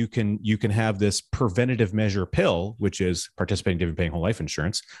idea that you can have this preventative measure pill, which is participating dividend paying whole life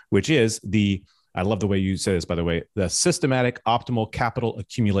insurance, which is I love the way you say this, by the way, the systematic optimal capital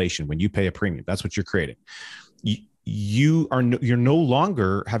accumulation. When you pay a premium, that's what you're creating. You're no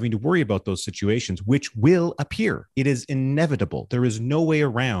longer having to worry about those situations, which will appear. It is inevitable. There is no way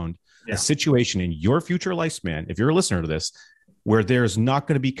around a situation in your future lifespan, if you're a listener to this, where there's not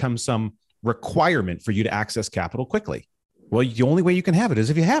going to become some requirement for you to access capital quickly. Well, the only way you can have it is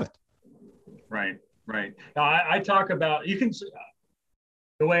if you have it. Right. Now, I talk about,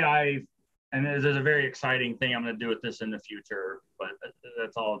 the way and there's a very exciting thing I'm going to do with this in the future, but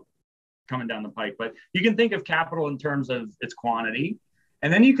that's all coming down the pike. But you can think of capital in terms of its quantity,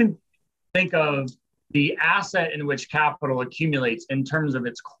 and then you can think of the asset in which capital accumulates in terms of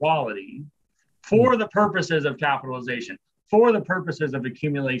its quality for the purposes of capitalization, for the purposes of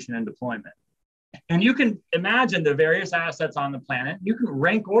accumulation and deployment. And you can imagine the various assets on the planet. You can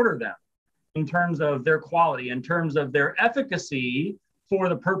rank order them in terms of their quality, in terms of their efficacy for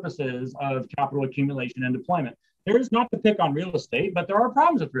the purposes of capital accumulation and deployment. There's, not to pick on real estate, but there are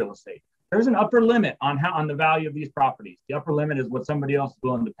problems with real estate. There's an upper limit on the value of these properties. The upper limit is what somebody else is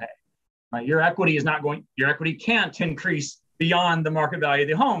willing to pay. Your equity can't increase beyond the market value of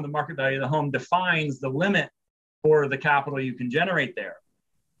the home. The market value of the home defines the limit for the capital you can generate there.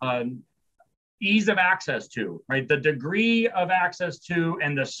 Ease of access to, right? The degree of access to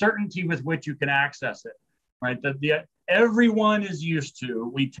and the certainty with which you can access it, right? Everyone is used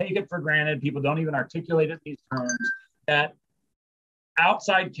to, we take it for granted, people don't even articulate it in these terms, that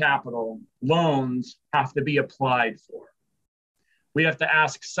outside capital loans have to be applied for. We have to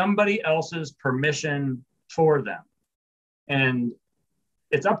ask somebody else's permission for them. And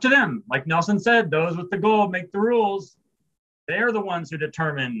it's up to them. Like Nelson said, those with the gold make the rules. They're the ones who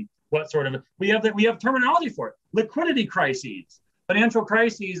determine what sort of, we have terminology for it. Liquidity crises. Financial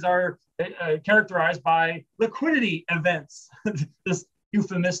crises are characterized by liquidity events. This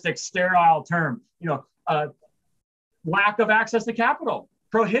euphemistic, sterile term. Lack of access to capital,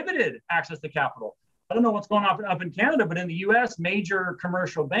 prohibited access to capital. I don't know what's going on up in Canada, but in the US, major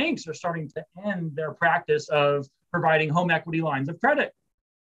commercial banks are starting to end their practice of providing home equity lines of credit.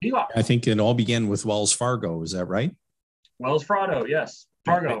 HELOC. I think it all began with Wells Fargo. Is that right? Wells Fargo, yes.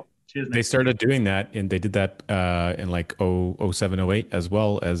 Fargo. Excuse me. They started doing that, and they did that in like 07, 08, as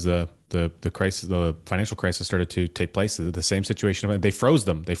well as the crisis, the financial crisis started to take place. The same situation. They froze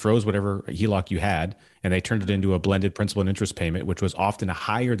them. They froze whatever HELOC you had, and they turned it into a blended principal and interest payment, which was often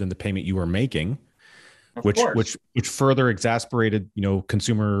higher than the payment you were making. Which further exasperated,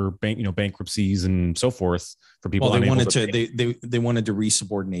 consumer bankruptcies and so forth for people. Well, they wanted they wanted to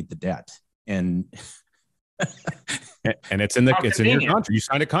resubordinate the debt, and it's in your contract. You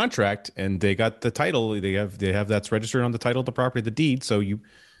signed a contract, and they got the title. They have that's registered on the title of the property, the deed. So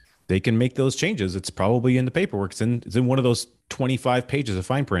they can make those changes. It's probably in the paperwork. It's in one of those 25 pages of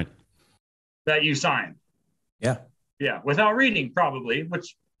fine print that you sign. Yeah, without reading, probably,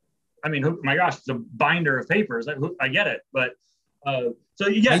 which. I mean, my gosh, it's a binder of papers. I get it, but so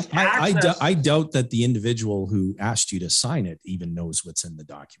yes, I doubt that the individual who asked you to sign it even knows what's in the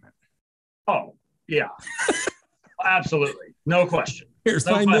document. Oh yeah, absolutely, no question. Here,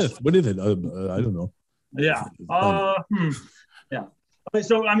 sign this. What is it? I don't know. Yeah. Yeah. Okay,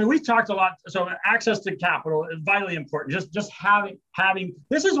 so I mean, we've talked a lot. So access to capital is vitally important. Just having.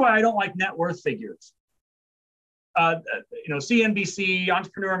 This is why I don't like net worth figures. CNBC,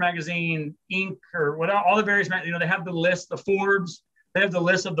 Entrepreneur Magazine, Inc., or whatever, all the various, they have the list, the Forbes, they have the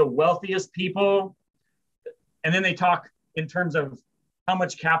list of the wealthiest people. And then they talk in terms of how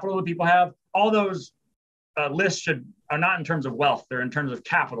much capital the people have. All those lists are not in terms of wealth. They're in terms of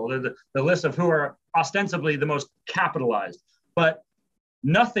capital. They're the list of who are ostensibly the most capitalized. But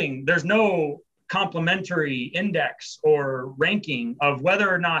there's no complementary index or ranking of whether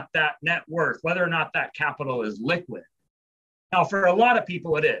or not that net worth, whether or not that capital is liquid. Now, for a lot of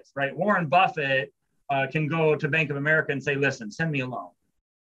people, it is, right? Warren Buffett can go to Bank of America and say, listen, send me a loan.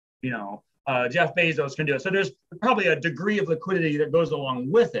 Jeff Bezos can do it. So there's probably a degree of liquidity that goes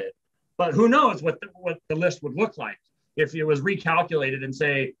along with it. But who knows what the list would look like if it was recalculated and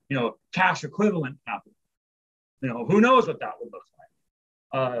say, cash equivalent capital. Who knows what that would look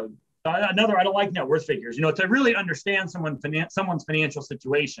like. I don't like net worth figures. To really understand someone's financial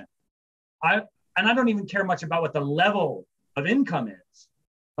situation. I don't even care much about what the level of income is.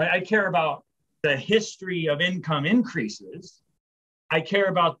 Right? I care about the history of income increases. I care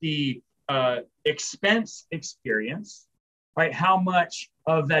about the expense experience. Right? How much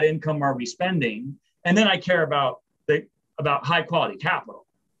of that income are we spending? And then I care about high quality capital.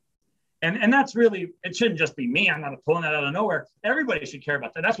 And that's really, it shouldn't just be me. I'm not pulling that out of nowhere. Everybody should care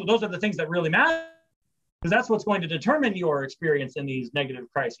about that. Those are the things that really matter, because that's what's going to determine your experience in these negative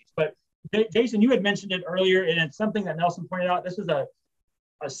crises. But Jayson, you had mentioned it earlier, and it's something that Nelson pointed out. This is a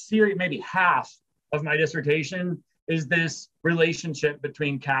series, maybe half of my dissertation, is this relationship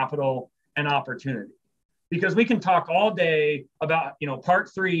between capital and opportunity. Because we can talk all day about, part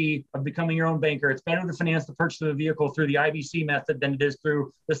 3 of becoming your own banker. It's better to finance the purchase of a vehicle through the IBC method than it is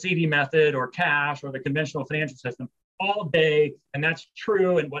through the CD method or cash or the conventional financial system all day. And that's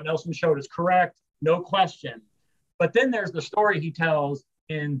true. And what Nelson showed is correct, no question. But then there's the story he tells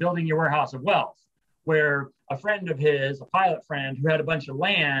in Building Your Warehouse of Wealth, where a friend of his, a pilot friend who had a bunch of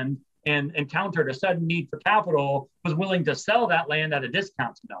land and encountered a sudden need for capital, was willing to sell that land at a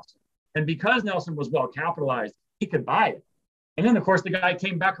discount to Nelson. And because Nelson was well capitalized, he could buy it. And then, of course, the guy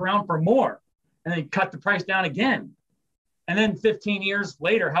came back around for more and then cut the price down again. And then 15 years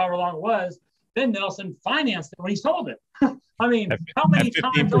later, however long it was, then Nelson financed it when he sold it. I mean, how many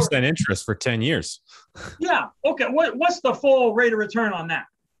times? 15% interest for 10 years. Yeah. Okay. What's the full rate of return on that?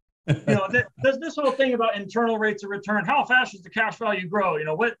 There's this whole thing about internal rates of return. How fast does the cash value grow?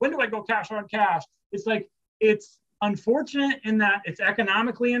 When do I go cash on cash? It's like, it's unfortunate in that it's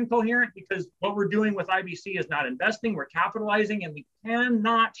economically incoherent, because what we're doing with IBC is not investing, we're capitalizing, and we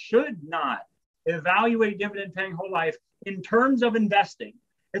should not evaluate dividend paying whole life in terms of investing.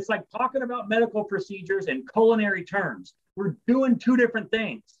 It's like talking about medical procedures in culinary terms. We're doing two different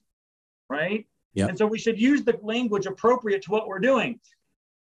things, right? Yeah. And so we should use the language appropriate to what we're doing.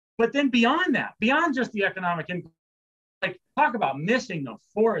 But then beyond that, beyond just the economic, talk about missing the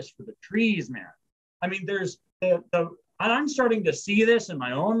forest for the trees, man. I mean, there's And I'm starting to see this in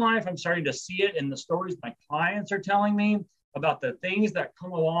my own life. I'm starting to see it in the stories my clients are telling me about the things that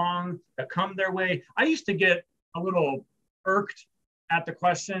come along, that come their way. I used to get a little irked at the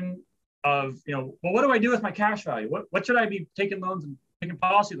question of, well, what do I do with my cash value? What should I be taking loans and taking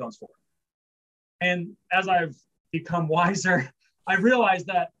policy loans for? And as I've become wiser, I realized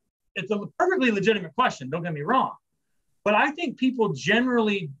that it's a perfectly legitimate question. Don't get me wrong. But I think people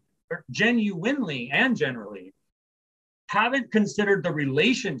genuinely haven't considered the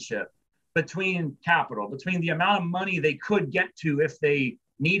relationship between capital, between the amount of money they could get to if they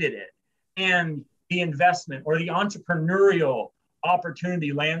needed it, and the investment or the entrepreneurial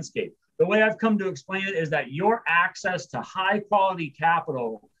opportunity landscape. The way I've come to explain it is that your access to high quality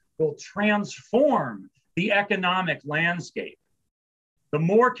capital will transform the economic landscape. The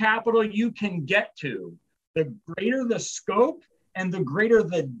more capital you can get to, the greater the scope and the greater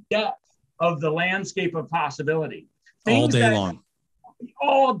the depth of the landscape of possibility. All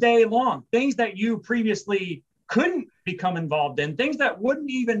day long. Things that you previously couldn't become involved in, things that wouldn't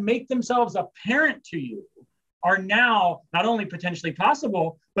even make themselves apparent to you, are now not only potentially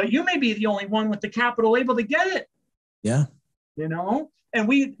possible, but you may be the only one with the capital able to get it. Yeah.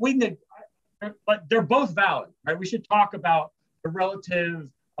 And but they're both valid, right? We should talk about the relative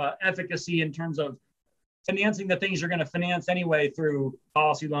efficacy in terms of financing the things you're going to finance anyway through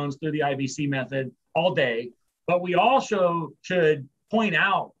policy loans, through the IBC method all day. But we also should point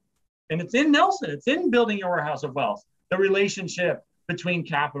out, and it's in Nelson, it's in Building Your Warehouse of Wealth, the relationship between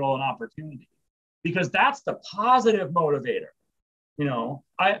capital and opportunity, because that's the positive motivator.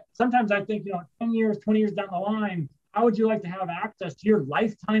 Sometimes I think, 10 years, 20 years down the line, how would you like to have access to your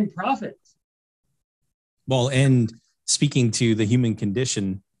lifetime profits? Well, and speaking to the human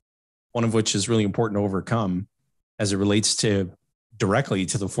condition, one of which is really important to overcome as it relates to directly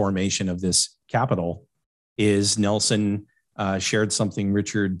to the formation of this capital, is Nelson shared something.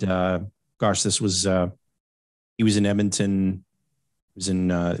 Richard, this was, he was in Edmonton, it was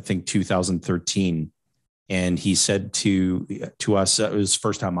in, I think, 2013. And he said to us, it was the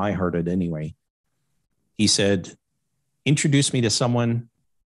first time I heard it anyway. He said, introduce me to someone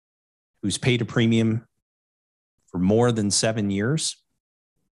who's paid a premium for more than 7 years,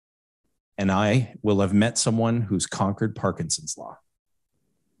 and I will have met someone who's conquered Parkinson's law.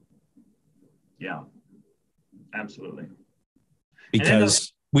 Yeah, absolutely.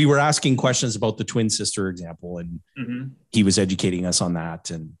 Because we were asking questions about the twin sister example, and he was educating us on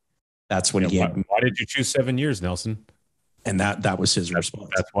that. And that's when why did you choose 7 years, Nelson? And that was his response.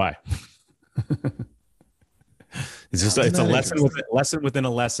 That's why. It's a lesson within a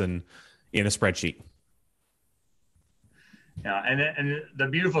lesson in a spreadsheet. Yeah, and the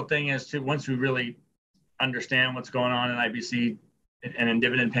beautiful thing is too, once we really understand what's going on in IBC and in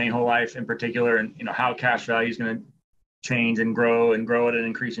dividend paying whole life in particular, and how cash value is going to change and grow at an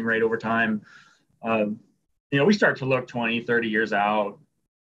increasing rate over time, we start to look 20, 30 years out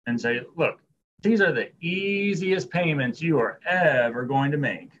and say, look, these are the easiest payments you are ever going to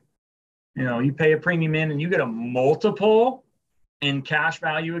make. You pay a premium in and you get a multiple in cash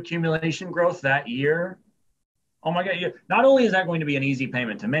value accumulation growth that year. Oh my God, not only is that going to be an easy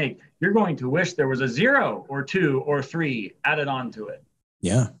payment to make, you're going to wish there was a 0 or 2 or 3 added on to it.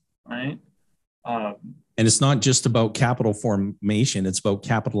 Yeah. Right. And it's not just about capital formation, it's about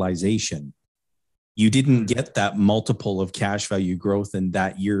capitalization. You didn't get that multiple of cash value growth in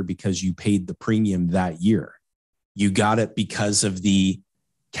that year because you paid the premium that year. You got it because of the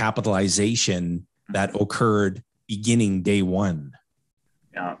capitalization that occurred beginning day one.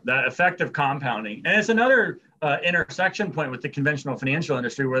 Yeah, that effect of compounding. And it's another intersection point with the conventional financial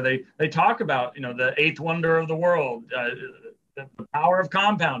industry where they talk about, the 8th wonder of the world, the power of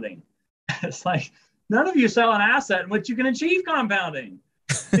compounding. It's like, none of you sell an asset in which you can achieve compounding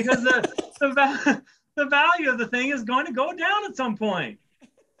because the value of the thing is going to go down at some point.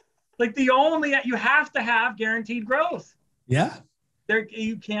 Like you have to have guaranteed growth. Yeah.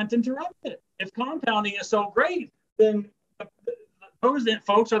 You can't interrupt it. If compounding is so great, then those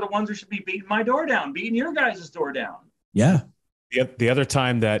folks are the ones who should be beating my door down, beating your guys' door down. Yeah. The other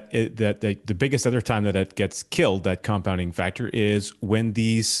time the biggest other time that it gets killed, that compounding factor, is when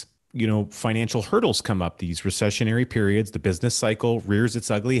these financial hurdles come up, these recessionary periods, the business cycle rears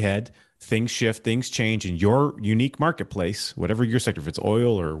its ugly head, things shift, things change in your unique marketplace, whatever your sector, if it's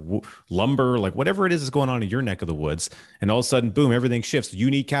oil or lumber, like whatever it is going on in your neck of the woods. And all of a sudden, boom, everything shifts.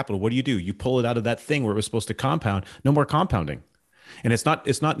 You need capital. What do? You pull it out of that thing where it was supposed to compound. No more compounding. And it's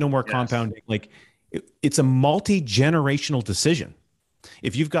not no more compounding. Like it's a multi-generational decision.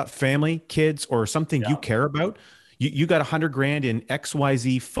 If you've got family, kids, or something you care about, you got $100,000 in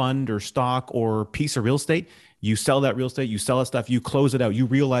XYZ fund or stock or piece of real estate. You sell that real estate, you sell that stuff, you close it out, you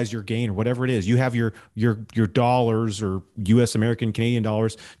realize your gain or whatever it is. You have your dollars or US, American, Canadian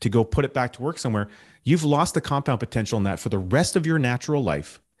dollars to go put it back to work somewhere. You've lost the compound potential in that for the rest of your natural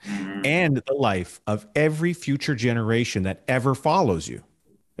life and the life of every future generation that ever follows you.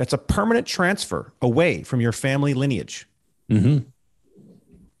 That's a permanent transfer away from your family lineage. Mm-hmm.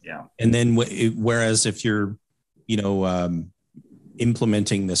 Yeah. And then whereas if you're,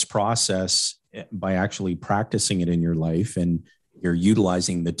 implementing this process by actually practicing it in your life and you're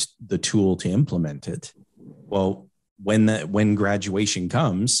utilizing the tool to implement it, well, when graduation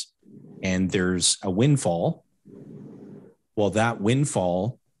comes and there's a windfall, well, that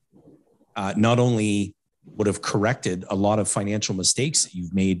windfall not only would have corrected a lot of financial mistakes that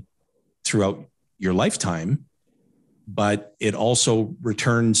you've made throughout your lifetime, but it also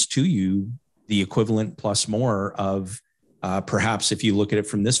returns to you the equivalent plus more of perhaps, if you look at it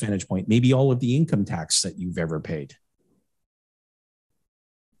from this vantage point, maybe all of the income tax that you've ever paid.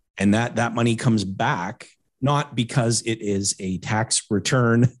 And that money comes back, not because it is a tax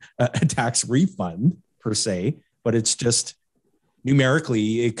return, a tax refund per se, but it's just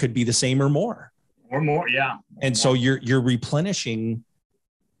numerically, it could be the same or more. Or more, yeah. And so you're replenishing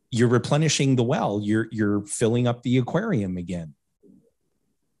the well. You're filling up the aquarium again.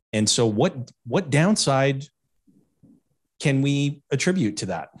 And so what downside can we attribute to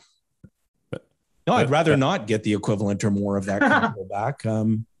that? No, I'd rather not get the equivalent or more of that capital back.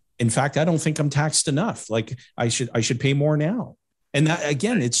 In fact, I don't think I'm taxed enough. Like I should pay more now. And that,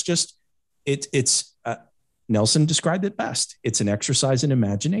 again, it's just, it's Nelson described it best. It's an exercise in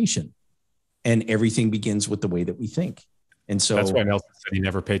imagination, and everything begins with the way that we think. And so that's why Nelson said he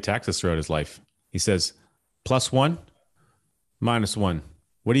never paid taxes throughout his life. He says, +1, -1.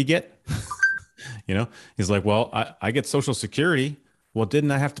 What do you get? He's like, well, I get Social Security. Well,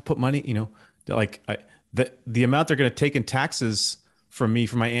 didn't I have to put money, the amount they're going to take in taxes from me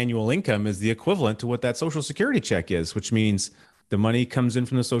for my annual income is the equivalent to what that Social Security check is, which means the money comes in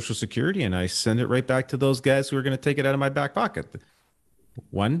from the Social Security and I send it right back to those guys who are going to take it out of my back pocket.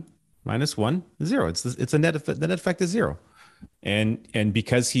 1 - 1 is 0. It's a net effect. The net effect is 0. And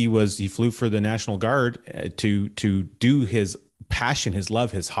because he flew for the National Guard to do his passion, his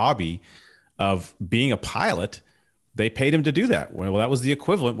love, his hobby of being a pilot, they paid him to do that. Well, that was the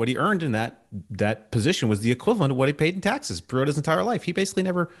equivalent. What he earned in that position was the equivalent of what he paid in taxes throughout his entire life. He basically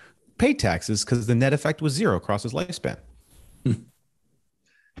never paid taxes because the net effect was 0 across his lifespan.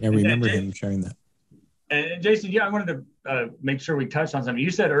 I remember him sharing that. And Jayson, I wanted to make sure we touched on something.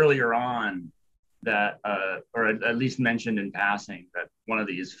 You said earlier on that, or at least mentioned in passing, that one of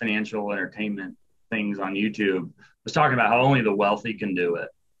these financial entertainment things on YouTube was talking about how only the wealthy can do it.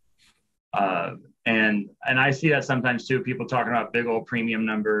 And I see that sometimes too, people talking about big old premium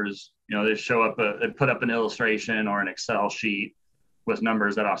numbers. They they put up an illustration or an Excel sheet with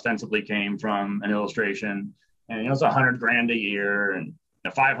numbers that ostensibly came from an illustration. And it's $100,000 a year and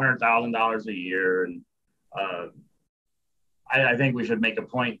 $500,000 a year. And I think we should make a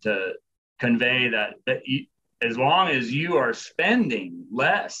point to convey that as long as you are spending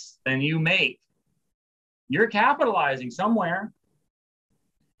less than you make, you're capitalizing somewhere.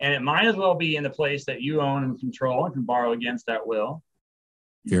 And it might as well be in the place that you own and control and can borrow against that will.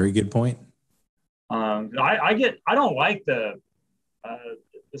 Very good point. I don't like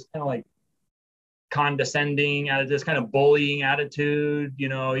this kind of like condescending, this kind of bullying attitude. You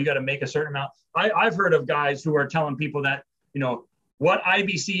got to make a certain amount. I've heard of guys who are telling people that, what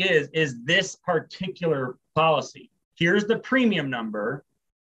IBC is this particular policy. Here's the premium number,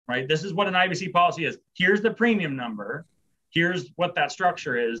 right? This is what an IBC policy is. Here's the premium number. Here's what that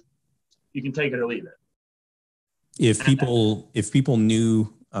structure is. You can take it or leave it. If people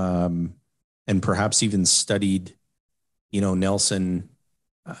knew and perhaps even studied, Nelson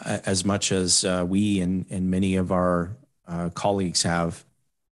as much as we and many of our colleagues have,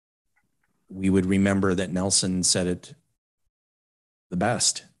 we would remember that Nelson said it the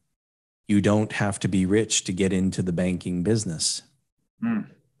best. You don't have to be rich to get into the banking business.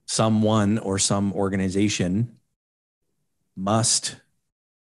 Someone or some organization must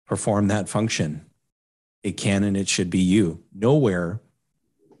perform that function. It can and it should be you. Nowhere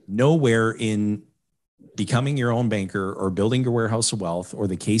in becoming your own banker or building your warehouse of wealth or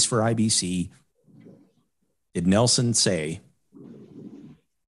the case for IBC did Nelson say,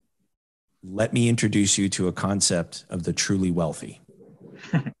 let me introduce you to a concept of the truly wealthy.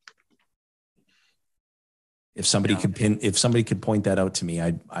 If somebody could point that out to me,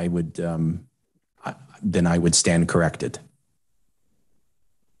 I would then I would stand corrected.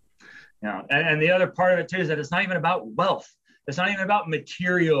 And the other part of it too is that it's not even about wealth. It's not even about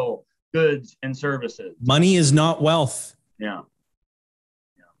material goods and services. Money is not wealth. Yeah.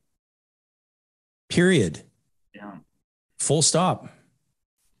 Period. Yeah. Full stop.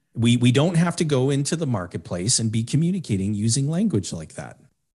 We don't have to go into the marketplace and be communicating using language like that.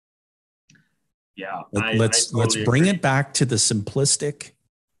 Yeah. Let's bring it back to the simplistic.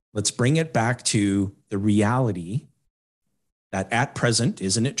 Let's bring it back to the reality that at present,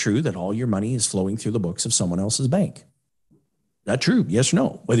 isn't it true that all your money is flowing through the books of someone else's bank? Is that true? Yes or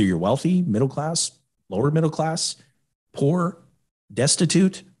no? Whether you're wealthy, middle class, lower middle class, poor,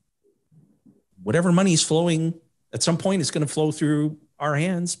 destitute, whatever money is flowing, at some point it's going to flow through our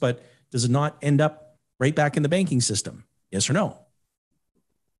hands, but does it not end up right back in the banking system? Yes or no?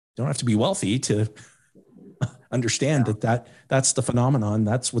 You don't have to be wealthy to understand that's the phenomenon.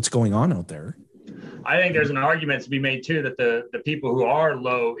 That's what's going on out there. I think there's an argument to be made too that the people who are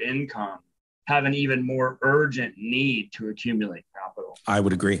low income have an even more urgent need to accumulate capital. I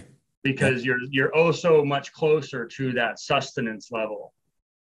would agree. Because you're oh so much closer to that sustenance level.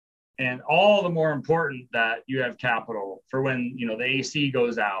 And all the more important that you have capital for when, the AC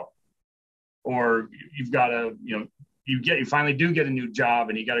goes out, or you've got to, you finally do get a new job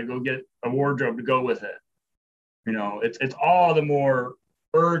and you got to go get a wardrobe to go with it. It's all the more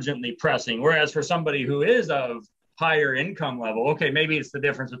urgently pressing. Whereas for somebody who is of higher income level, okay, maybe it's the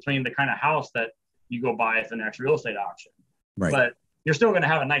difference between the kind of house that you go buy at the next real estate auction, right? But you're still going to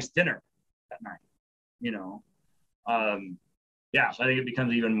have a nice dinner that night, So I think it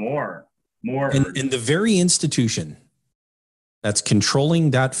becomes even more. In the very institution that's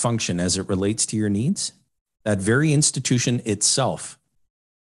controlling that function as it relates to your needs, that very institution itself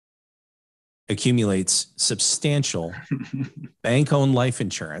accumulates substantial bank-owned life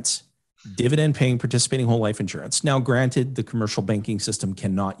insurance, dividend-paying participating whole life insurance. Now, granted, the commercial banking system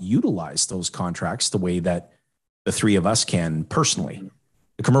cannot utilize those contracts the way that the three of us can personally.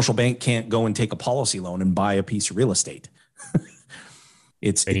 The commercial bank can't go and take a policy loan and buy a piece of real estate.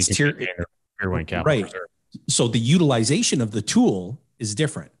 It's tier one capital, right? So the utilization of the tool is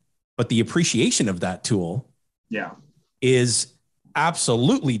different, but the appreciation of that tool, is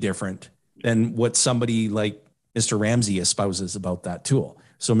absolutely different than what somebody like Mr. Ramsey espouses about that tool.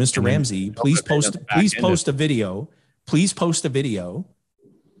 So, Mr. Ramsey, please post a video. Please post a video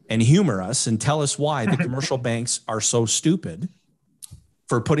and humor us and tell us why the commercial banks are so stupid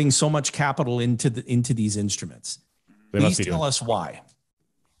for putting so much capital into these instruments. Please tell us why.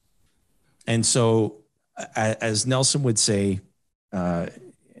 And so, as Nelson would say,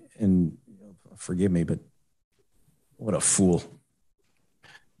 and forgive me, but what a fool.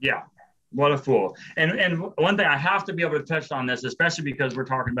 Yeah, what a fool. And one thing I have to be able to touch on this, especially because we're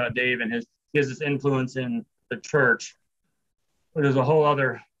talking about Dave and his influence in the church. There's a whole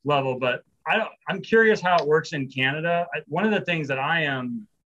other level, but I'm curious how it works in Canada. One of the things that I am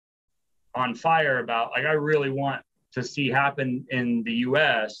on fire about, like I really want to see happen in the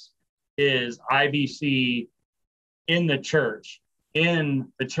US, is IBC in the church, in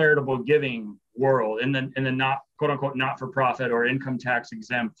the charitable giving world, in the not quote unquote not for profit or income tax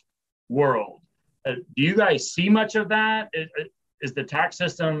exempt world. Do you guys see much of that? Is the tax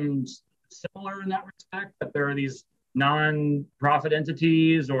system similar in that respect, that there are these non-profit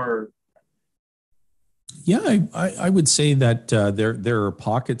entities? Or yeah, I would say that there are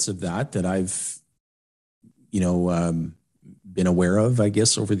pockets of that I've been aware of, I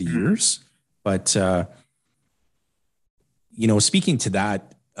guess, over the years. But speaking to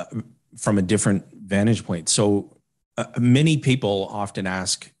that from a different vantage point. So many people often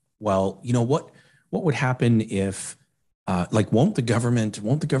ask, well, what would happen if won't the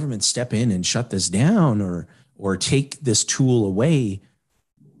government step in and shut this down or take this tool away?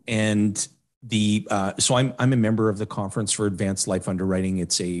 And so I'm a member of the Conference for Advanced Life Underwriting.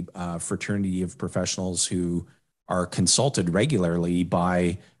 It's a fraternity of professionals who are consulted regularly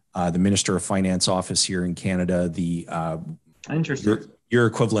by the Minister of Finance office here in Canada, your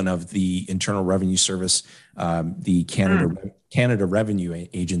equivalent of the Internal Revenue Service, the Canada Revenue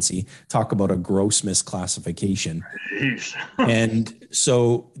Agency. Talk about a gross misclassification. And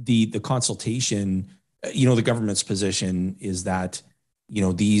so the consultation, the government's position is that,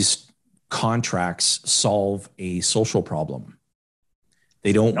 these contracts solve a social problem.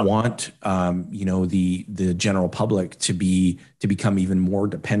 They don't want, the general public to become even more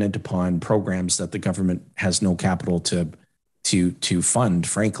dependent upon programs that the government has no capital to fund.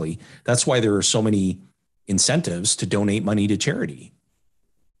 Frankly, that's why there are so many incentives to donate money to charity.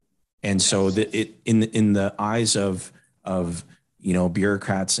 And so in the eyes of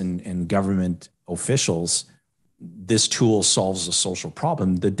bureaucrats and government officials, this tool solves a social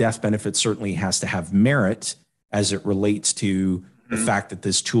problem. The death benefit certainly has to have merit as it relates to the fact that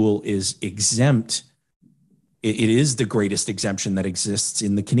this tool is exempt. It is the greatest exemption that exists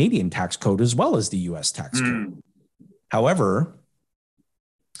in the Canadian tax code as well as the US tax code. However,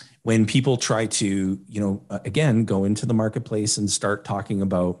 when people try to, again, go into the marketplace and start talking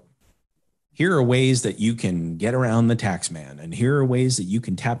about, here are ways that you can get around the tax man, and here are ways that you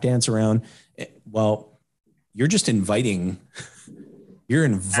can tap dance around. Well, you're just inviting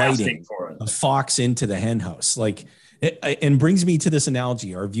a fox into the hen house. Like, and brings me to this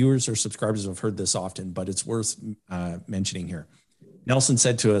analogy. Our viewers or subscribers have heard this often, but it's worth mentioning here. Nelson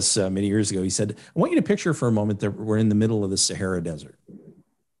said to us many years ago, he said, I want you to picture for a moment that we're in the middle of the Sahara Desert,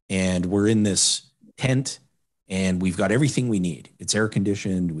 and we're in this tent, and we've got everything we need. It's air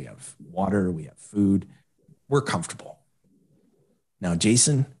conditioned. We have water. We have food. We're comfortable. Now,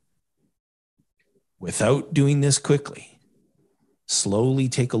 Jayson, without doing this quickly, slowly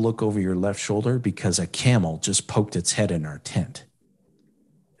take a look over your left shoulder, because a camel just poked its head in our tent.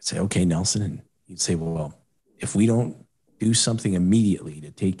 I'd say, okay, Nelson. And you'd say, well, if we don't do something immediately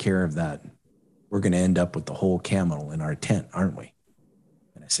to take care of that, we're going to end up with the whole camel in our tent, aren't we?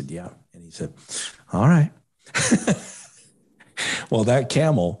 And I said, yeah. And he said, all right. Well, that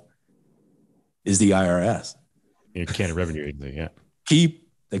camel is the IRS. You can't revenue anything, yeah. Keep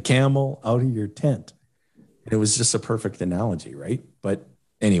the camel out of your tent. And it was just a perfect analogy, right? But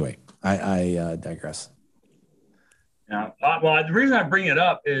anyway, I digress. Yeah. Well, the reason I bring it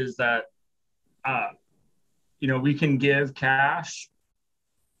up is that, we can give cash,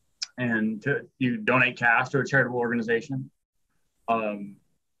 and you donate cash to a charitable organization.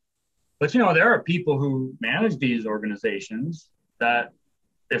 But, there are people who manage these organizations that,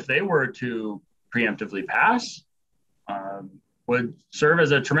 if they were to preemptively pass, would serve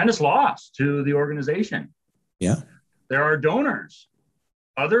as a tremendous loss to the organization. Yeah. There are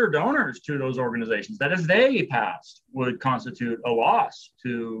other donors to those organizations that, if they passed, would constitute a loss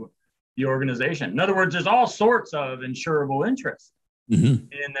to the organization. In other words, there's all sorts of insurable interests in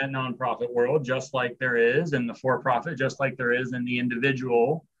that nonprofit world, just like there is in the for-profit, just like there is in the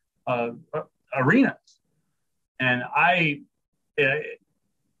individual arenas. And I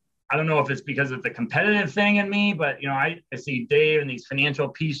don't know if it's because of the competitive thing in me, but I see Dave and these financial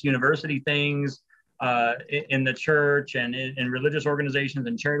peace university things in the church and in religious organizations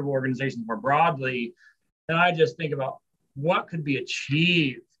and charitable organizations more broadly. And I just think about what could be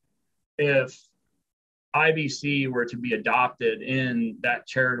achieved if IBC were to be adopted in that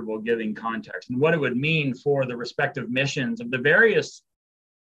charitable giving context, and what it would mean for the respective missions of the various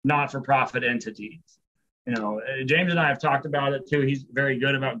not-for-profit entities. James and I have talked about it too. He's very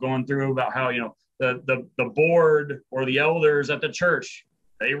good about going through about how, the board or the elders at the church,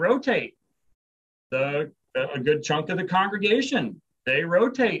 they rotate. A good chunk of the congregation, they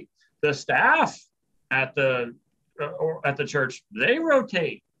rotate. The staff at the church, they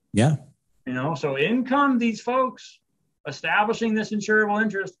rotate. Yeah. So in come these folks establishing this insurable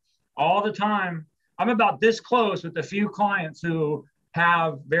interest all the time. I'm about this close with a few clients who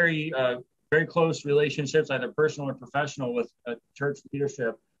have very close relationships, either personal or professional, with church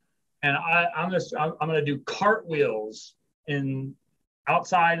leadership. And I'm going to do cartwheels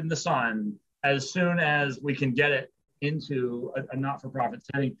outside in the sun as soon as we can get it into a not-for-profit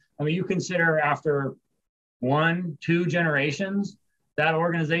setting. I mean, you consider after 1-2 generations, that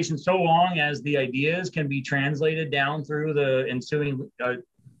organization, so long as the ideas can be translated down through the ensuing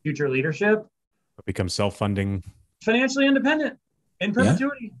future leadership, become self-funding, financially independent in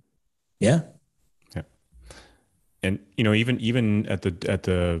perpetuity. Yeah. And even at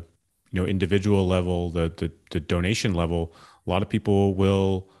the individual level, the donation level, a lot of people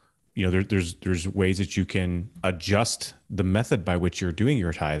will, there's ways that you can adjust the method by which you're doing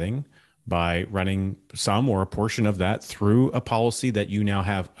your tithing by running some or a portion of that through a policy that you now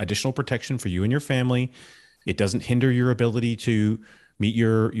have additional protection for you and your family. It doesn't hinder your ability to meet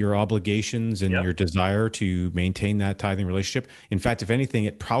your obligations and your desire to maintain that tithing relationship. In fact, if anything,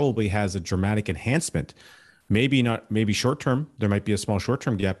 it probably has a dramatic enhancement. Maybe short-term, there might be a small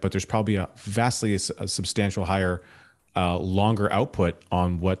short-term gap, but there's probably a vastly a substantial higher, longer output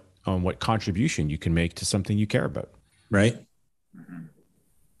on what contribution you can make to something you care about. Right. Mm-hmm.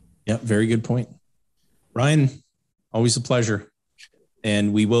 Yeah, very good point. Ryan, always a pleasure.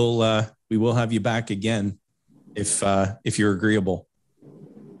 And we will have you back again if you're agreeable.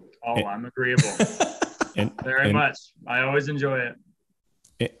 Oh, I'm agreeable. Very much. I always enjoy it.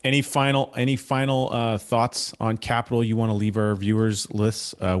 Any final thoughts on capital you want to leave our viewers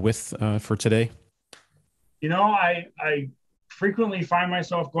with for today? I frequently find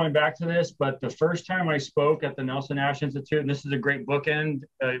myself going back to this, but the first time I spoke at the Nelson Nash Institute, and this is a great bookend,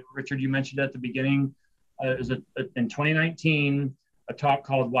 Richard, you mentioned at the beginning, it was in 2019. a talk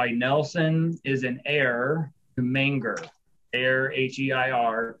called Why Nelson is an Heir to Menger. Heir,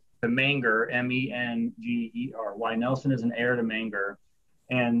 H-E-I-R, to Menger, M-E-N-G-E-R. Why Nelson is an Heir to Menger.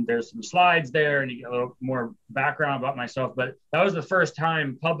 And there's some slides there and you get a little more background about myself. But that was the first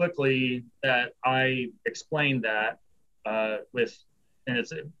time publicly that I explained that with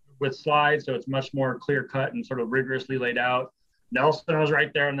slides. So it's much more clear cut and sort of rigorously laid out. Nelson was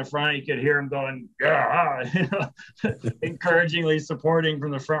right there in the front. You could hear him going, yeah, encouragingly supporting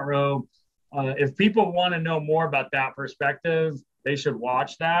from the front row. If people want to know more about that perspective, they should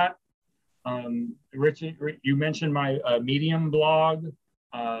watch that. Richie, you mentioned my Medium blog.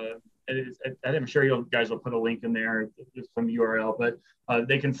 I'm sure you guys will put a link in there, just some URL, but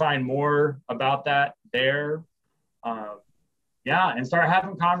they can find more about that there. And start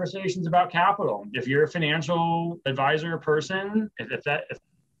having conversations about capital. If you're a financial advisor person, if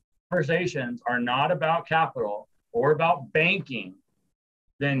conversations are not about capital or about banking,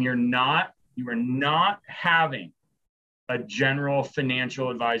 then you are not having a general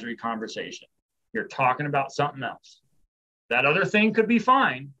financial advisory conversation. You're talking about something else. That other thing could be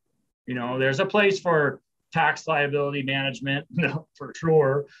fine. There's a place for tax liability management, for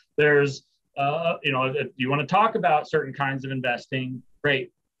sure. There's, if you want to talk about certain kinds of investing,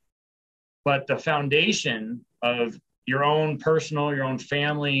 great. But the foundation of your own personal, your own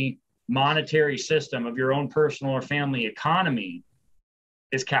family monetary system, of your own personal or family economy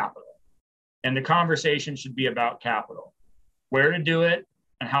is capital. And the conversation should be about capital, where to do it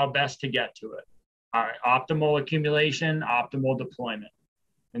and how best to get to it. All right, optimal accumulation, optimal deployment.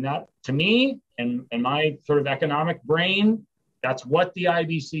 And that, to me, and my sort of economic brain, that's what the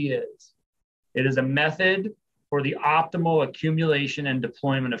IBC is. It is a method for the optimal accumulation and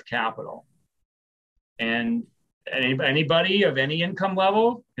deployment of capital. And anybody of any income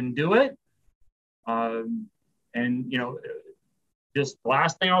level can do it. Just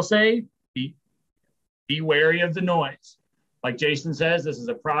last thing I'll say, be wary of the noise. Like Jayson says, this is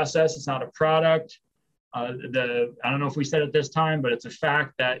a process, it's not a product. I don't know if we said it this time, but it's a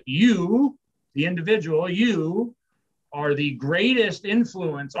fact that you, the individual, you are the greatest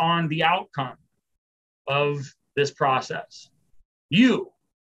influence on the outcome of this process. You,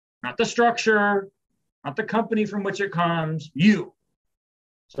 not the structure, not the company from which it comes, you.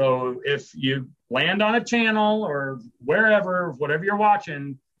 So if you land on a channel or wherever, whatever you're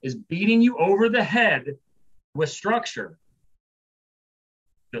watching is beating you over the head with structure,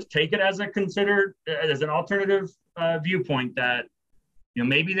 just take it as an alternative viewpoint that,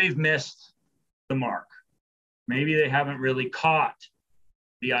 maybe they've missed the mark. Maybe they haven't really caught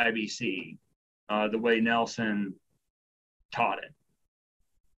the IBC the way Nelson taught it.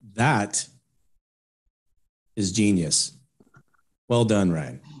 That is genius. Well done,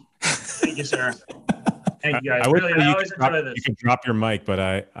 Ryan. Thank you, sir. Thank you, guys. I always enjoy this. You can drop your mic, but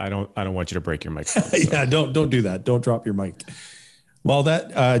I don't want you to break your mic. So. Yeah, don't do that. Don't drop your mic. Well,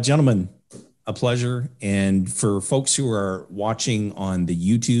 that gentlemen, a pleasure. And for folks who are watching on the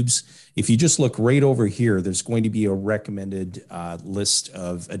YouTubes, if you just look right over here, there's going to be a recommended list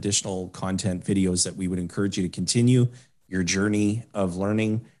of additional content videos that we would encourage you to continue your journey of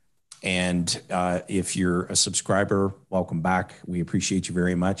learning. And if you're a subscriber, welcome back. We appreciate you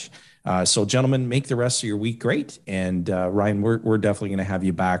very much. So gentlemen, make the rest of your week great. And Ryan, we're definitely going to have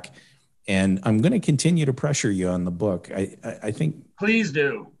you back. And I'm going to continue to pressure you on the book. I think please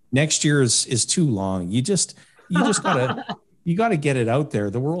do. Next year is too long. You just gotta get it out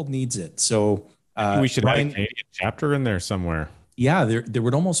there. The world needs it. So we should have a Canadian chapter in there somewhere. Yeah, there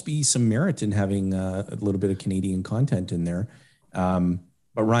would almost be some merit in having a little bit of Canadian content in there.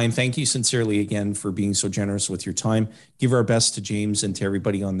 But Ryan, thank you sincerely again for being so generous with your time. Give our best to James and to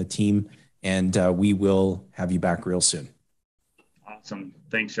everybody on the team, and we will have you back real soon. Awesome.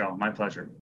 Thanks, y'all. My pleasure.